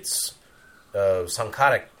 It's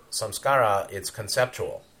samskara, it's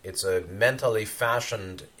conceptual. It's a mentally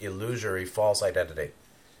fashioned, illusory, false identity.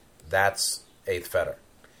 That's eighth fetter.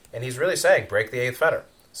 And he's really saying, break the eighth fetter.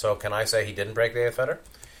 So can I say he didn't break the eighth fetter?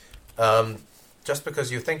 Just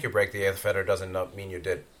because you think you break the eighth fetter doesn't mean you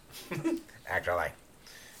did, actually.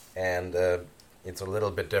 And it's a little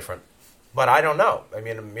bit different. But I don't know. I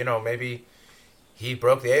mean, maybe he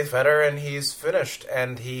broke the eighth fetter and he's finished.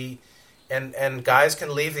 And guys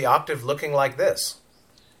can leave the octave looking like this.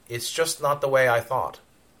 It's just not the way I thought.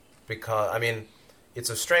 Because, it's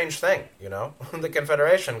a strange thing, The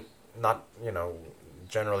Confederation, not,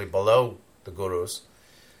 generally below the gurus,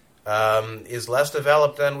 is less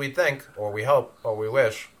developed than we think, or we hope, or we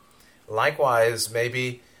wish. Likewise,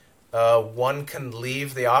 maybe one can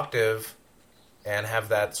leave the octave and have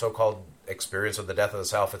that so-called experience of the death of the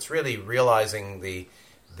self. It's really realizing the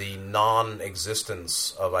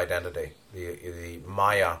non-existence of identity, the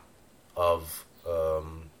maya of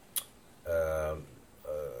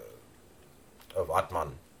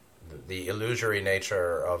Atman, the illusory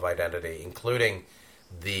nature of identity, including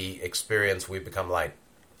the experience we become light.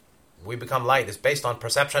 We become light is based on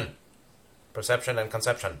perception and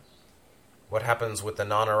conception. What happens with the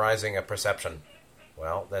non-arising of perception?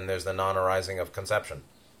 Well, then there's the non-arising of conception,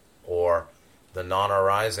 or the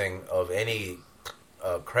non-arising of any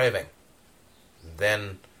craving.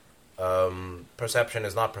 Then perception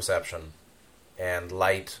is not perception, and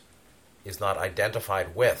light is not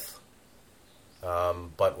identified with,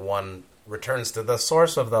 but one returns to the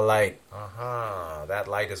source of the light. That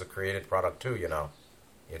light is a created product too,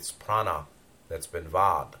 It's prana that's been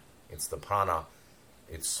vad. It's the prana.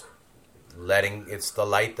 It's the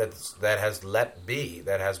light that has let be,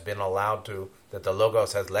 that has been allowed to, that the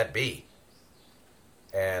Logos has let be.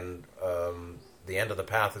 And the end of the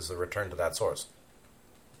path is the return to that source.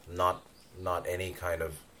 Not any kind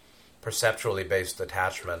of perceptually based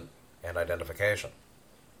attachment and identification.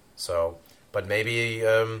 So, but maybe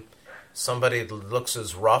somebody that looks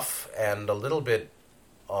as rough and a little bit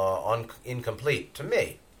incomplete to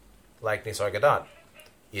me, like Nisargadatta,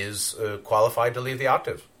 is qualified to leave the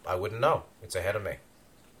octave. I wouldn't know. It's ahead of me.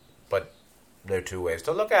 But there are two ways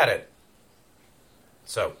to look at it.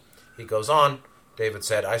 So, he goes on. David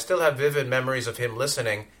said, I still have vivid memories of him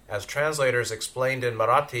listening as translators explained in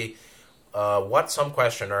Marathi what some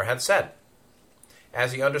questioner had said.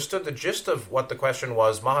 As he understood the gist of what the question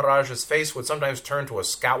was, Maharaj's face would sometimes turn to a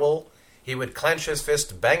scowl. He would clench his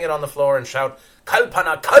fist, bang it on the floor, and shout,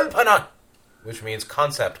 Kalpana, Kalpana! Which means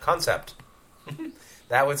concept, concept.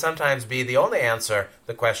 That would sometimes be the only answer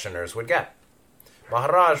the questioners would get.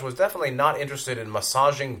 Maharaj was definitely not interested in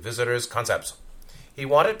massaging visitors' concepts. He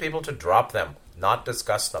wanted people to drop them, not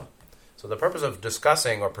discuss them. So the purpose of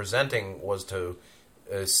discussing or presenting was to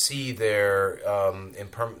see their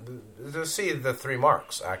to see the three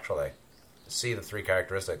marks, actually. See the three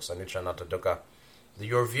characteristics, anicca, anatta, dukkha.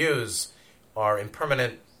 Your views are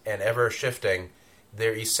impermanent and ever-shifting.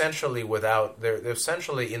 They're essentially they're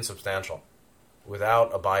essentially insubstantial,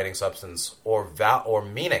 without abiding substance or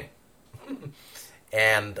meaning.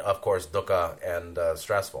 And, of course, dukkha and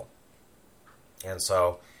stressful. And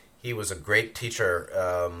so he was a great teacher,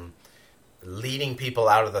 leading people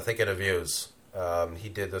out of the thicket of views. He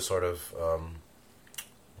did the sort of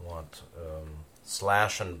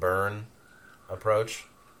slash and burn approach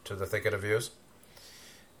to the thicket of views.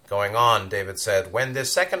 Going on, David said, when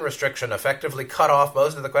this second restriction effectively cut off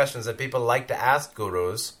most of the questions that people like to ask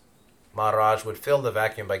gurus, Maharaj would fill the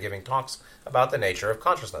vacuum by giving talks about the nature of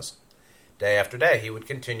consciousness. Day after day, he would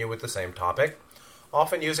continue with the same topic,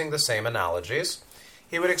 often using the same analogies.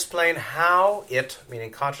 He would explain how it,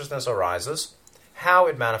 meaning consciousness, arises, how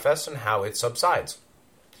it manifests, and how it subsides.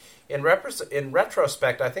 In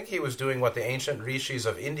retrospect, I think he was doing what the ancient rishis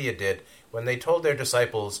of India did when they told their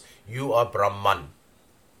disciples, "You are Brahman,"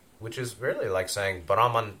 which is really like saying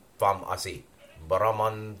Brahman Vam Asi.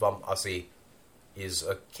 Brahman Vam Asi is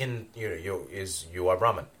akin. You are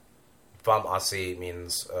Brahman. Vam Asi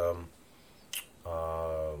means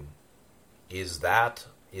is that,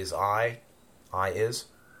 is I is,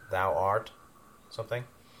 thou art, something.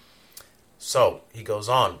 So he goes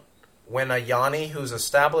on. When a yoni who's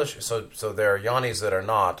established, so there are yonis that are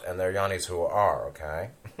not, and there are yonis who are, okay?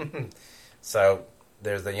 So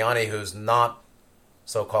there's the yoni who's not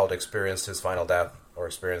so-called experienced his final death, or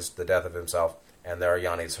experienced the death of himself, and there are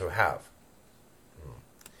yonis who have.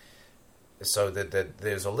 So that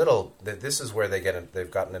there's a little, this is where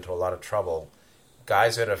they've gotten into a lot of trouble.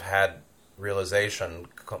 Guys that have had realization,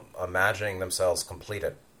 imagining themselves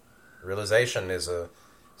completed. Realization is a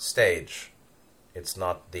stage. It's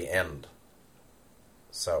not the end.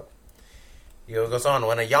 So, he goes on.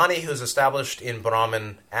 When a yoni who's established in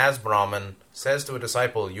Brahman as Brahman says to a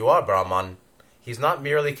disciple, "You are Brahman," he's not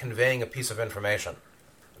merely conveying a piece of information.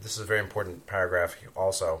 This is a very important paragraph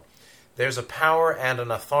also. There's a power and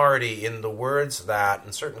an authority in the words that,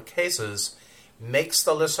 in certain cases, makes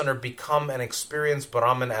the listener become an experienced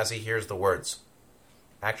Brahman as he hears the words.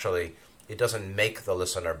 Actually, it doesn't make the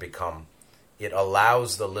listener become. It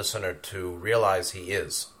allows the listener to realize he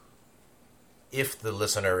is, if the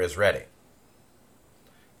listener is ready.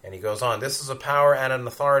 And he goes on, this is a power and an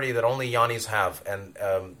authority that only yonis have. And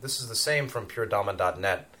this is the same from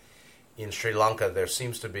puredhamma.net. In Sri Lanka, there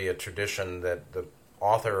seems to be a tradition that the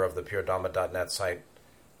author of the puredhamma.net site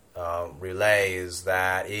relays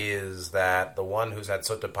that the one who's at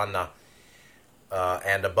Sotapanna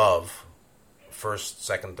and above, first,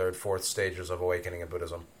 second, third, fourth stages of awakening in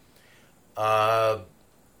Buddhism,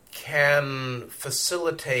 can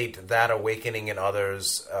facilitate that awakening in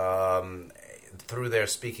others through their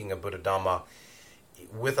speaking of Buddha Dhamma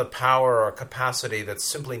with a power or capacity that's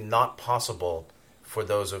simply not possible for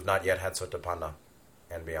those who have not yet had Sotapanna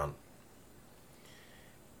and beyond.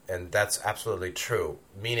 And that's absolutely true.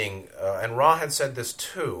 Meaning, and Ra had said this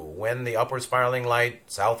too, when the upward spiraling light,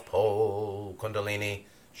 South Pole, Kundalini,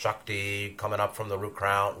 Shakti, coming up from the root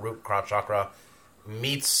crown chakra,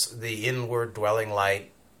 meets the inward dwelling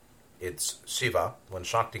light, it's Shiva. When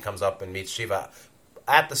Shakti comes up and meets Shiva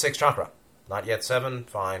at the sixth chakra, not yet seven,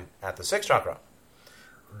 fine, at the sixth chakra,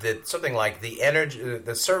 that something like the energy,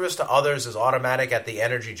 the service to others is automatic at the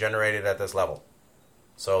energy generated at this level.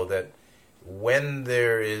 So that when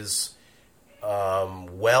there is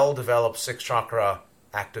well-developed sixth chakra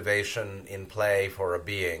activation in play for a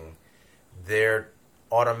being, they're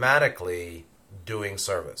automatically doing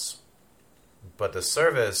service. But the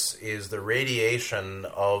service is the radiation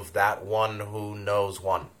of that one who knows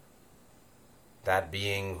one. That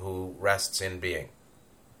being who rests in being.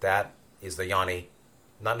 That is the yoni,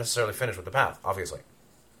 not necessarily finished with the path, obviously.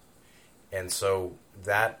 And so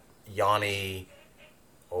that yoni,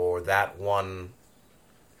 or that one,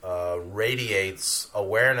 radiates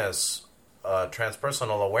awareness,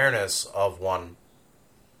 transpersonal awareness of one,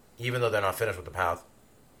 even though they're not finished with the path,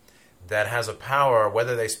 that has a power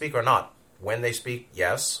whether they speak or not. When they speak,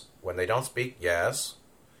 yes. When they don't speak, yes.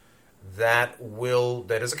 That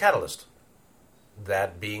is a catalyst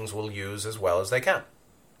that beings will use as well as they can.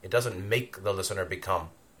 It doesn't make the listener become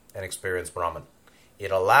an experienced Brahman.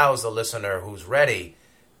 It allows the listener who's ready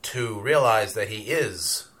to realize that he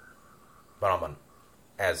is Brahman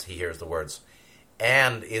as he hears the words,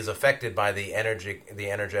 and is affected by the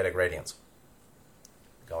energetic radiance.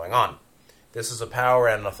 Going on. This is a power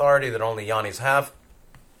and an authority that only yonis have.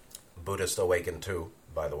 Buddhists awaken too,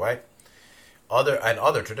 by the way.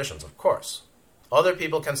 Other traditions, of course. Other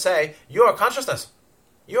people can say, "You are consciousness.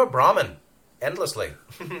 You are Brahman," endlessly.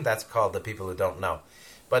 That's called the people who don't know.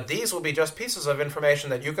 But these will be just pieces of information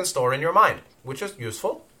that you can store in your mind, which is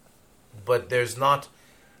useful, but there's not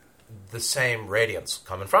the same radiance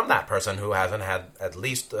coming from that person who hasn't had at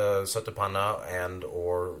least Sotapanna and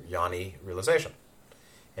or Yoni realization.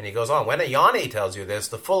 And he goes on, when a Yoni tells you this,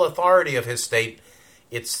 the full authority of his state,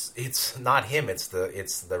 it's not him, it's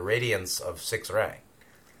the radiance of six ray.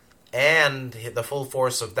 And the full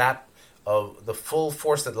force of that, of the full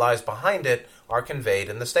force that lies behind it, are conveyed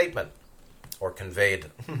in the statement. Or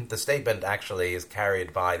conveyed. The statement actually is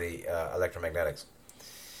carried by the electromagnetics.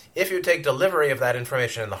 If you take delivery of that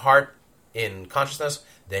information in the heart, in consciousness,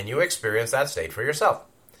 then you experience that state for yourself.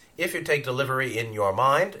 If you take delivery in your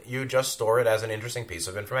mind, you just store it as an interesting piece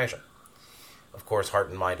of information. Of course, heart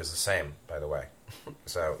and mind is the same, by the way.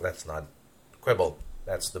 So let's not quibble.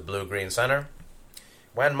 That's the blue-green center.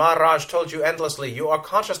 When Maharaj told you endlessly, you are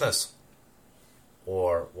consciousness,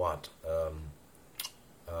 or what?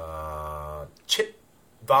 Chit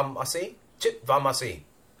Vamasi? Chit Vamasi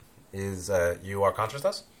is you are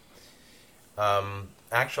consciousness.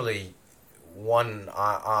 Actually,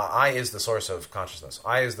 I is the source of consciousness.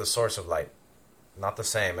 I is the source of light. Not the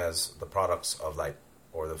same as the products of light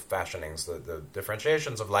or the fashionings. The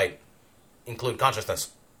differentiations of light include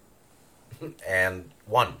consciousness. And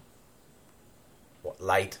one.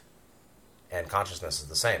 Light and consciousness is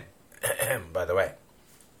the same, by the way.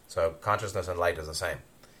 So consciousness and light is the same.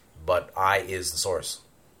 But I is the source.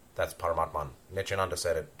 That's Paramatman. Nityananda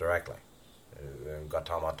said it directly.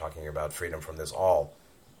 Gautama talking about freedom from this all,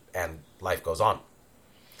 and life goes on.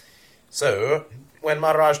 So, when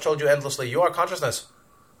Maharaj told you endlessly, you are consciousness,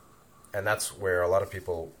 and that's where a lot of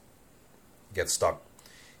people get stuck.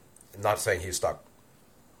 Not saying he's stuck,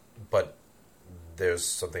 but there's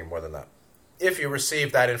something more than that. If you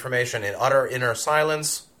received that information in utter inner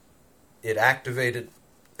silence, it activated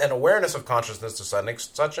an awareness of consciousness to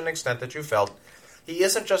such an extent that you felt, he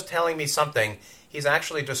isn't just telling me something, he's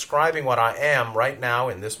actually describing what I am right now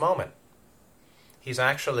in this moment. He's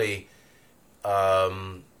actually,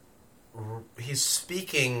 he's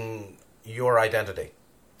speaking your identity,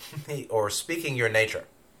 or speaking your nature.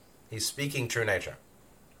 He's speaking true nature.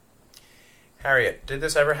 Harriet, did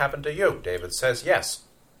this ever happen to you? David says yes.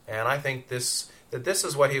 And I think this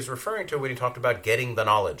is what he's referring to when he talked about getting the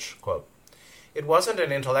knowledge, quote. It wasn't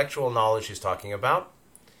an intellectual knowledge he's talking about,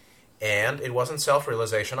 and it wasn't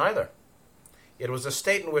self-realization either. It was a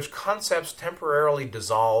state in which concepts temporarily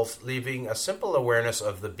dissolve, leaving a simple awareness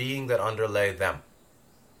of the being that underlay them.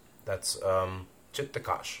 That's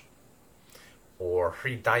Chittakash, or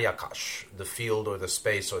Hridayakash, the field or the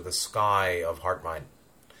space or the sky of heart-mind.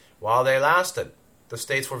 While they lasted, the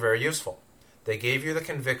states were very useful. They gave you the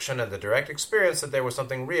conviction and the direct experience that there was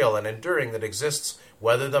something real and enduring that exists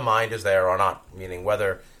whether the mind is there or not, meaning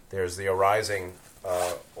whether there's the arising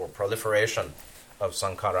or proliferation of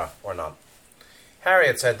sankhara or not.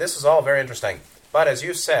 Harriet said, this is all very interesting, but as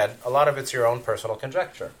you said, a lot of it's your own personal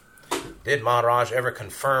conjecture. Did Maharaj ever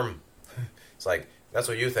confirm? It's like, that's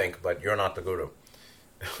what you think, but you're not the guru,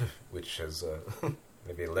 which is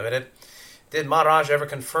maybe limited. Did Maharaj ever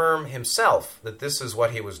confirm himself that this is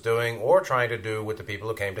what he was doing or trying to do with the people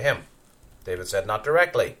who came to him? David said, not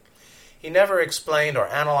directly. He never explained or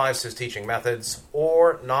analyzed his teaching methods,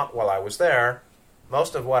 or not while I was there.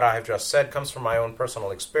 Most of what I have just said comes from my own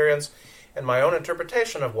personal experience and my own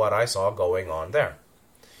interpretation of what I saw going on there.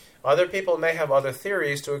 Other people may have other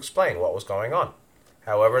theories to explain what was going on.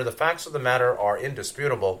 However, the facts of the matter are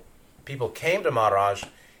indisputable. People came to Maharaj,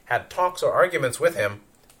 had talks or arguments with him,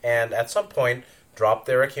 and at some point dropped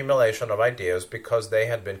their accumulation of ideas because they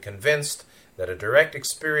had been convinced that a direct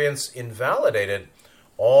experience invalidated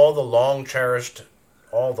all the long-held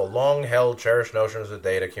cherished notions that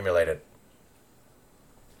they had accumulated.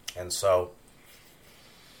 And so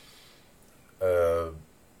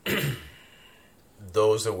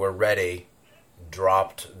those that were ready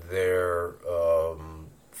dropped their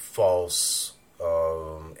false,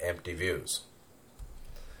 empty views.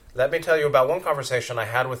 Let me tell you about one conversation I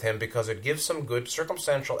had with him because it gives some good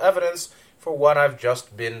circumstantial evidence for what I've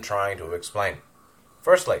just been trying to explain.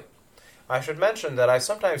 Firstly, I should mention that I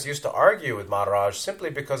sometimes used to argue with Maharaj simply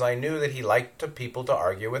because I knew that he liked people to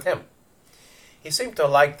argue with him. He seemed to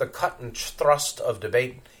like the cut and thrust of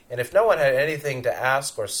debate, and if no one had anything to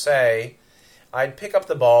ask or say, I'd pick up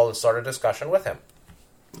the ball and start a discussion with him.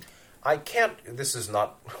 I can't, this is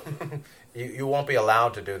not, you won't be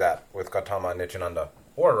allowed to do that with Gautama and Nityananda.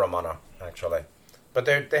 Or Ramana, actually. But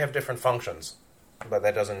they have different functions. But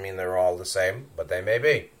that doesn't mean they're all the same. But they may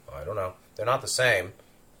be. I don't know. They're not the same.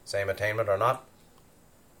 Same attainment or not?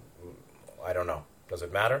 I don't know. Does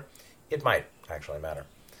it matter? It might actually matter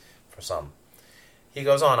for some. He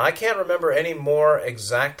goes on, I can't remember any more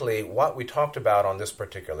exactly what we talked about on this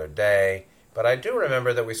particular day, but I do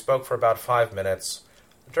remember that we spoke for about 5 minutes,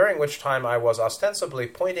 during which time I was ostensibly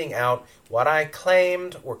pointing out what I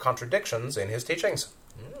claimed were contradictions in his teachings.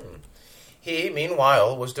 He,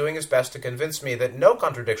 meanwhile, was doing his best to convince me that no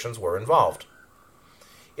contradictions were involved.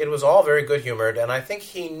 It was all very good-humored, and I think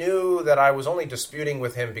he knew that I was only disputing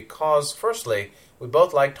with him because, firstly, we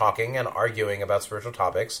both liked talking and arguing about spiritual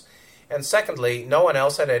topics, and secondly, no one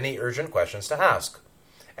else had any urgent questions to ask.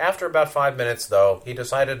 After about 5 minutes, though, he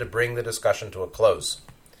decided to bring the discussion to a close.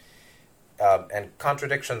 And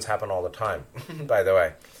contradictions happen all the time, by the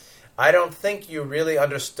way. I don't think you really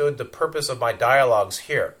understood the purpose of my dialogues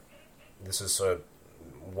here. This is a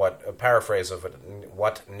paraphrase of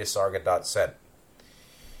what Nisargadatta said.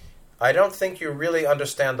 I don't think you really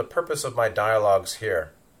understand the purpose of my dialogues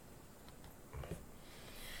here.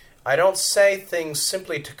 I don't say things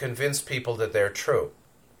simply to convince people that they're true.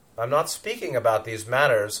 I'm not speaking about these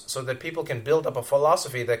matters so that people can build up a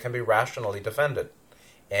philosophy that can be rationally defended,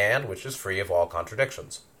 and which is free of all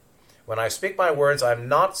contradictions. When I speak my words, I'm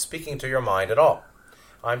not speaking to your mind at all.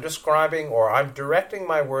 I'm describing or I'm directing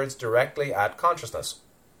my words directly at consciousness.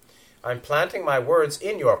 I'm planting my words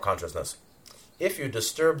in your consciousness. If you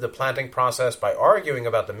disturb the planting process by arguing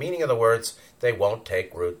about the meaning of the words, they won't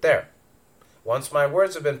take root there. Once my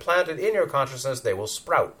words have been planted in your consciousness, they will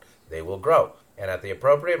sprout, they will grow, and at the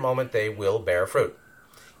appropriate moment they will bear fruit.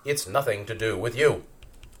 It's nothing to do with you.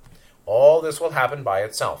 All this will happen by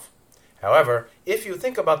itself. However, if you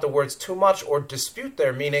think about the words too much or dispute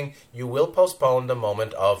their meaning, you will postpone the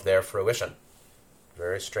moment of their fruition.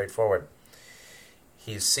 Very straightforward.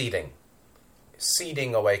 He's seeding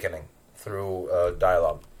awakening through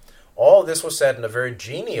dialogue. All this was said in a very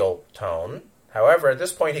genial tone. However, at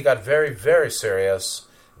this point he got very, very serious.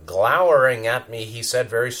 Glowering at me, he said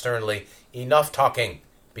very sternly, "Enough talking.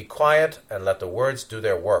 Be quiet and let the words do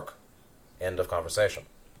their work." End of conversation.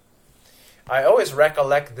 I always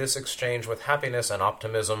recollect this exchange with happiness and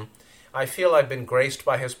optimism. I feel I've been graced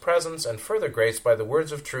by his presence and further graced by the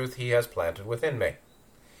words of truth he has planted within me.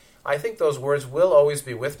 I think those words will always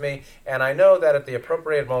be with me, and I know that at the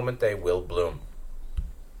appropriate moment they will bloom.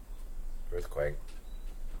 Earthquake.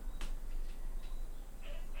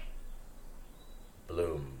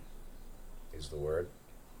 Bloom is the word.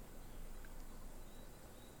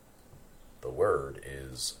 The word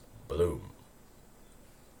is bloom.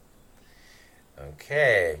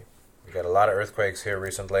 Okay, we got a lot of earthquakes here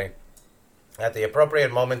recently. At the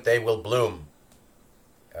appropriate moment, they will bloom,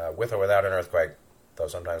 with or without an earthquake, though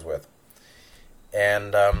sometimes with.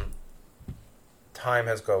 And time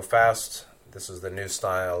has go fast. This is the new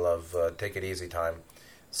style of take it easy time.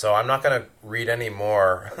 So I'm not going to read any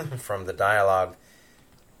more from the dialogue,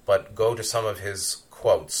 but go to some of his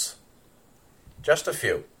quotes. Just a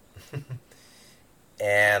few.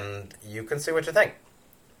 And you can see what you think.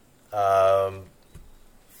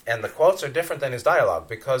 And the quotes are different than his dialogue,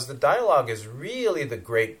 because the dialogue is really the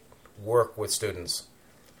great work with students.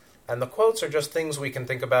 And the quotes are just things we can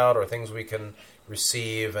think about or things we can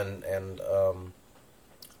receive and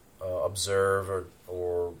observe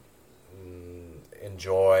or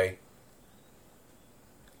enjoy.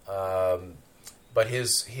 But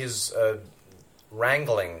his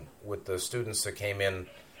wrangling with the students that came in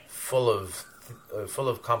full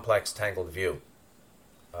of complex, tangled view.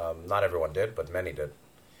 Not everyone did, but many did.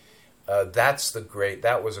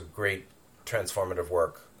 That was a great transformative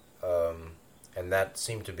work. And that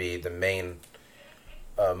seemed to be the main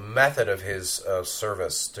method of his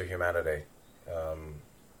service to humanity.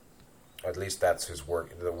 At least that's his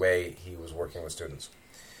work, the way he was working with students.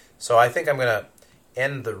 So I think I'm going to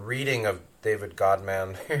end the reading of David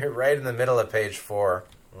Godman right in the middle of page 4.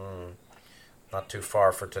 Not too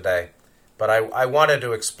far for today. But I wanted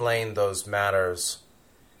to explain those matters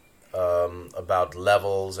about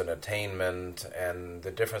levels and attainment and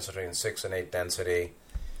the difference between 6 and 8 density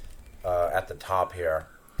at the top here.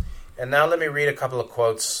 And now let me read a couple of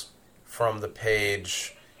quotes from the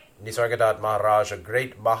page. Nisargadatta Maharaj, a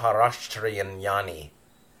great Maharashtrian Jnani.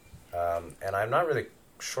 And I'm not really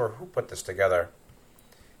sure who put this together,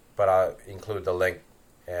 but I'll include the link,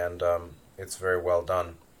 and it's very well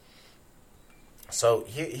done. So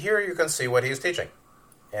here you can see what he's teaching,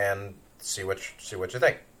 and see what you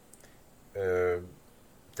think.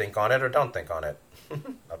 Think on it or don't think on it.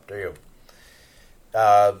 Up to you.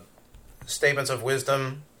 Statements of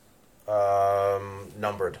wisdom,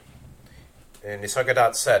 numbered.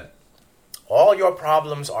 Nisargadatta said, "All your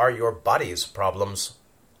problems are your body's problems.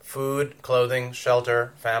 Food, clothing,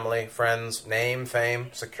 shelter, family, friends, name,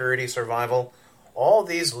 fame, security, survival. All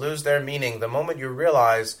these lose their meaning the moment you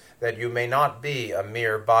realize that you may not be a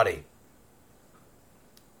mere body."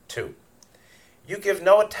 2. You give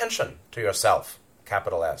no attention to yourself,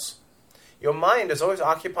 capital S. Your mind is always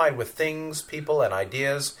occupied with things, people, and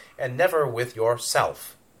ideas, and never with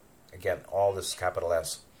yourself. Again, all this capital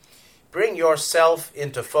S. Bring yourself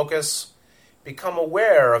into focus. Become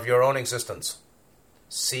aware of your own existence.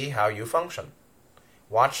 See how you function.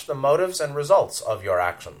 Watch the motives and results of your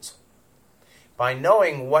actions. By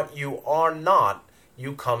knowing what you are not,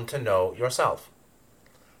 you come to know yourself.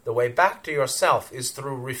 The way back to yourself is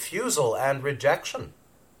through refusal and rejection.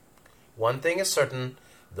 One thing is certain,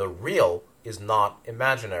 the real is not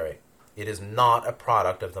imaginary. It is not a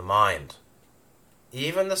product of the mind.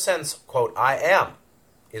 Even the sense, quote, "I am,"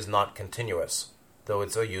 is not continuous, though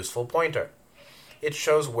it's a useful pointer. It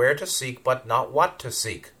shows where to seek, but not what to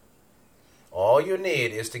seek. All you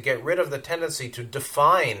need is to get rid of the tendency to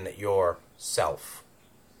define yourself.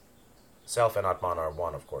 Self and Atman are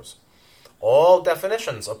one, of course. All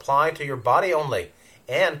definitions apply to your body only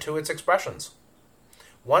and to its expressions.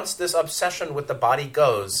 Once this obsession with the body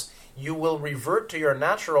goes, you will revert to your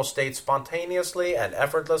natural state spontaneously and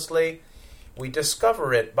effortlessly. We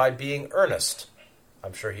discover it by being earnest.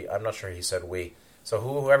 I'm not sure he said we. So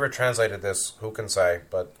whoever translated this, who can say?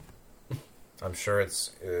 But I'm sure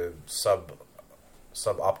it's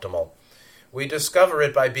suboptimal. We discover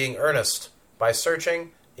it by being earnest, by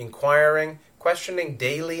searching, inquiring, questioning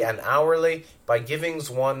daily and hourly, by giving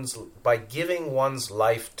one's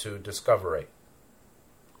life to discovery.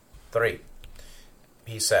 3.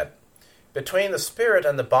 He said, between the spirit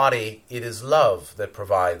and the body, it is love that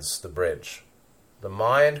provides the bridge. The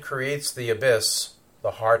mind creates the abyss,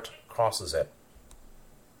 the heart crosses it.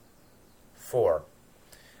 4.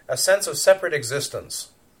 A sense of separate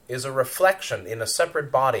existence is a reflection in a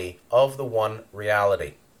separate body of the one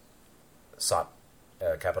reality. Sat,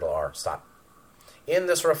 capital R, Sat. In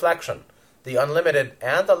this reflection, the unlimited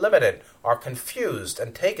and the limited are confused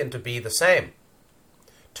and taken to be the same.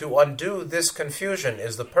 To undo this confusion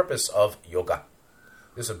is the purpose of yoga.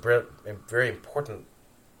 This is a very important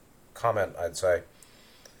comment, I'd say.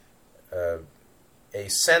 A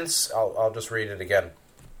sense, I'll just read it again.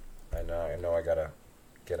 I know I gotta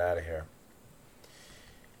get out of here.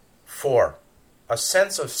 4. A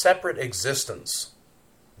sense of separate existence,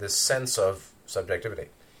 this sense of subjectivity,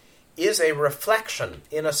 is a reflection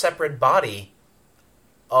in a separate body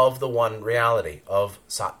of the one reality, of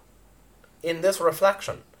Sat. In this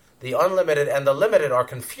reflection, the unlimited and the limited are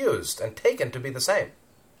confused and taken to be the same.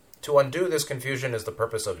 To undo this confusion is the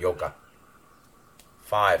purpose of yoga.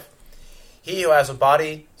 5. He who has a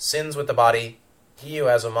body sins with the body. He who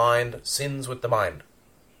has a mind sins with the mind.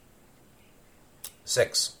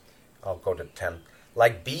 6. I'll go to 10.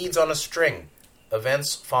 Like beads on a string,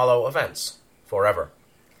 events follow events forever.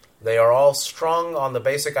 They are all strung on the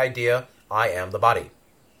basic idea, I am the body.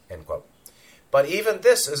 End quote. But even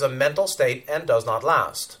this is a mental state and does not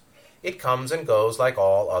last. It comes and goes like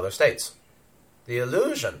all other states. The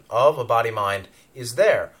illusion of a body-mind is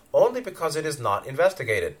there only because it is not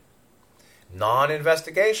investigated.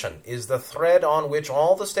 Non-investigation is the thread on which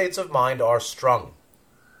all the states of mind are strung.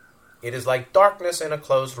 It is like darkness in a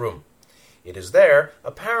closed room. It is there,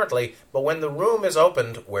 apparently, but when the room is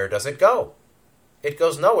opened, where does it go? It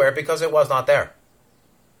goes nowhere because it was not there.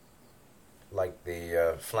 Like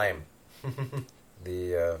the flame.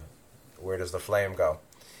 Where does the flame go?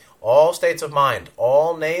 All states of mind,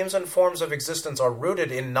 all names and forms of existence are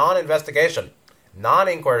rooted in non-investigation,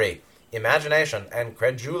 non-inquiry, imagination, and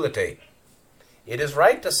credulity. It is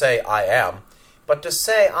right to say, I am, but to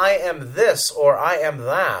say, I am this or I am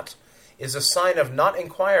that, is a sign of not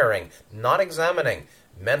inquiring, not examining,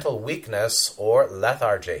 mental weakness, or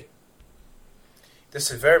lethargy.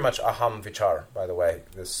 This is very much aham vichar, by the way,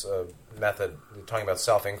 this method, talking about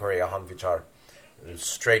self-inquiry, aham vichar,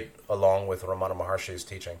 straight along with Ramana Maharshi's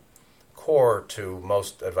teaching, core to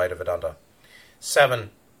most Advaita Vedanta.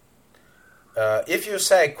 7. If you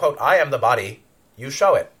say, quote, I am the body, you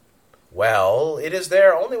show it. Well, it is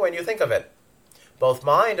there only when you think of it. Both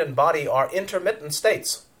mind and body are intermittent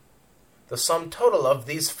states. The sum total of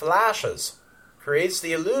these flashes creates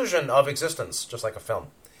the illusion of existence, just like a film.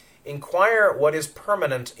 Inquire what is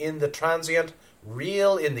permanent in the transient,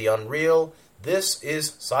 real in the unreal. This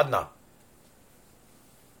is sadhana.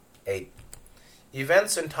 8.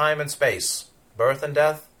 Events in time and space, birth and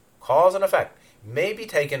death, cause and effect, may be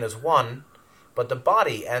taken as one, but the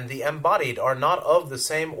body and the embodied are not of the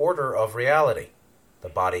same order of reality. The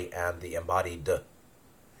body and the embodied.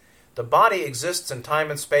 The body exists in time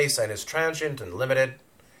and space and is transient and limited,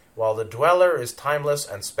 while the dweller is timeless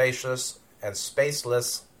and spacious and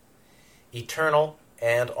spaceless, eternal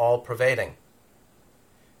and all-pervading.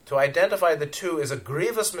 To identify the two is a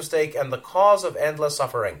grievous mistake and the cause of endless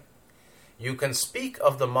suffering. You can speak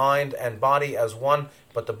of the mind and body as one,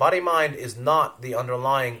 but the body-mind is not the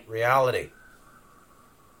underlying reality.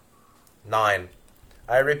 9.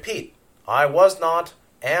 I repeat, I was not,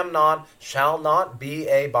 am not, shall not be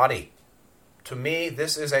a body. To me,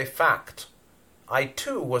 this is a fact. I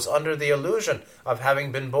too was under the illusion of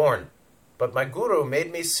having been born, but my guru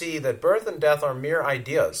made me see that birth and death are mere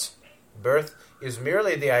ideas. Birth is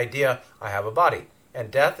merely the idea I have a body,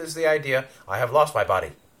 and death is the idea I have lost my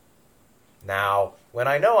body. Now, when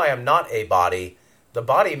I know I am not a body, the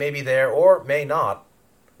body may be there or may not.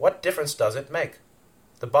 What difference does it make?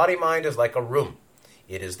 The body-mind is like a room.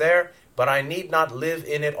 It is there, but I need not live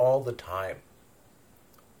in it all the time.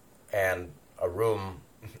 And a room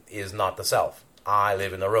is not the self. I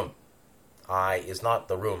live in the room. I is not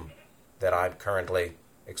the room that I'm currently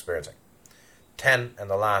experiencing. 10, and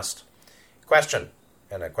the last. Question,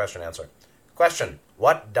 and a question answer. Question,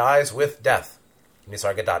 what dies with death?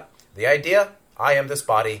 Nisargadatta. The idea, I am this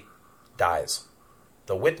body, dies.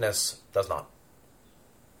 The witness does not.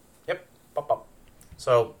 Yep. Pop, pop.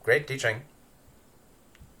 So, great teaching.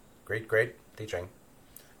 Great teaching.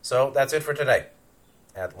 So, that's it for today.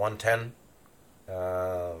 At 1:10,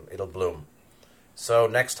 it'll bloom. So,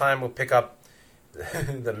 next time we'll pick up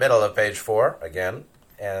the middle of page 4 again,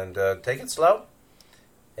 and take it slow.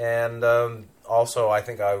 And also, I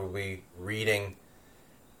think I will be reading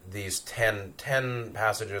these 10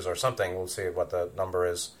 passages or something. We'll see what the number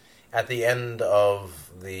is. At the end of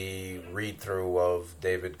the read-through of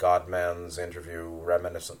David Godman's interview,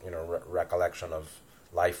 recollection of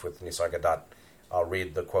life with Nisargadatta, I'll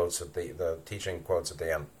read the quotes at the teaching quotes at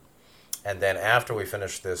the end. And then after we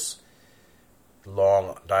finish this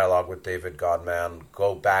long dialogue with David Godman,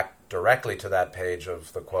 go back directly to that page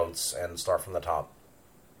of the quotes and start from the top.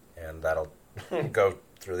 And that'll go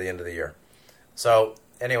through the end of the year. So,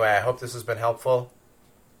 anyway, I hope this has been helpful.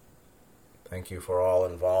 Thank you for all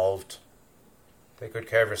involved. Take good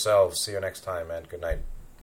care of yourselves. See you next time, and good night.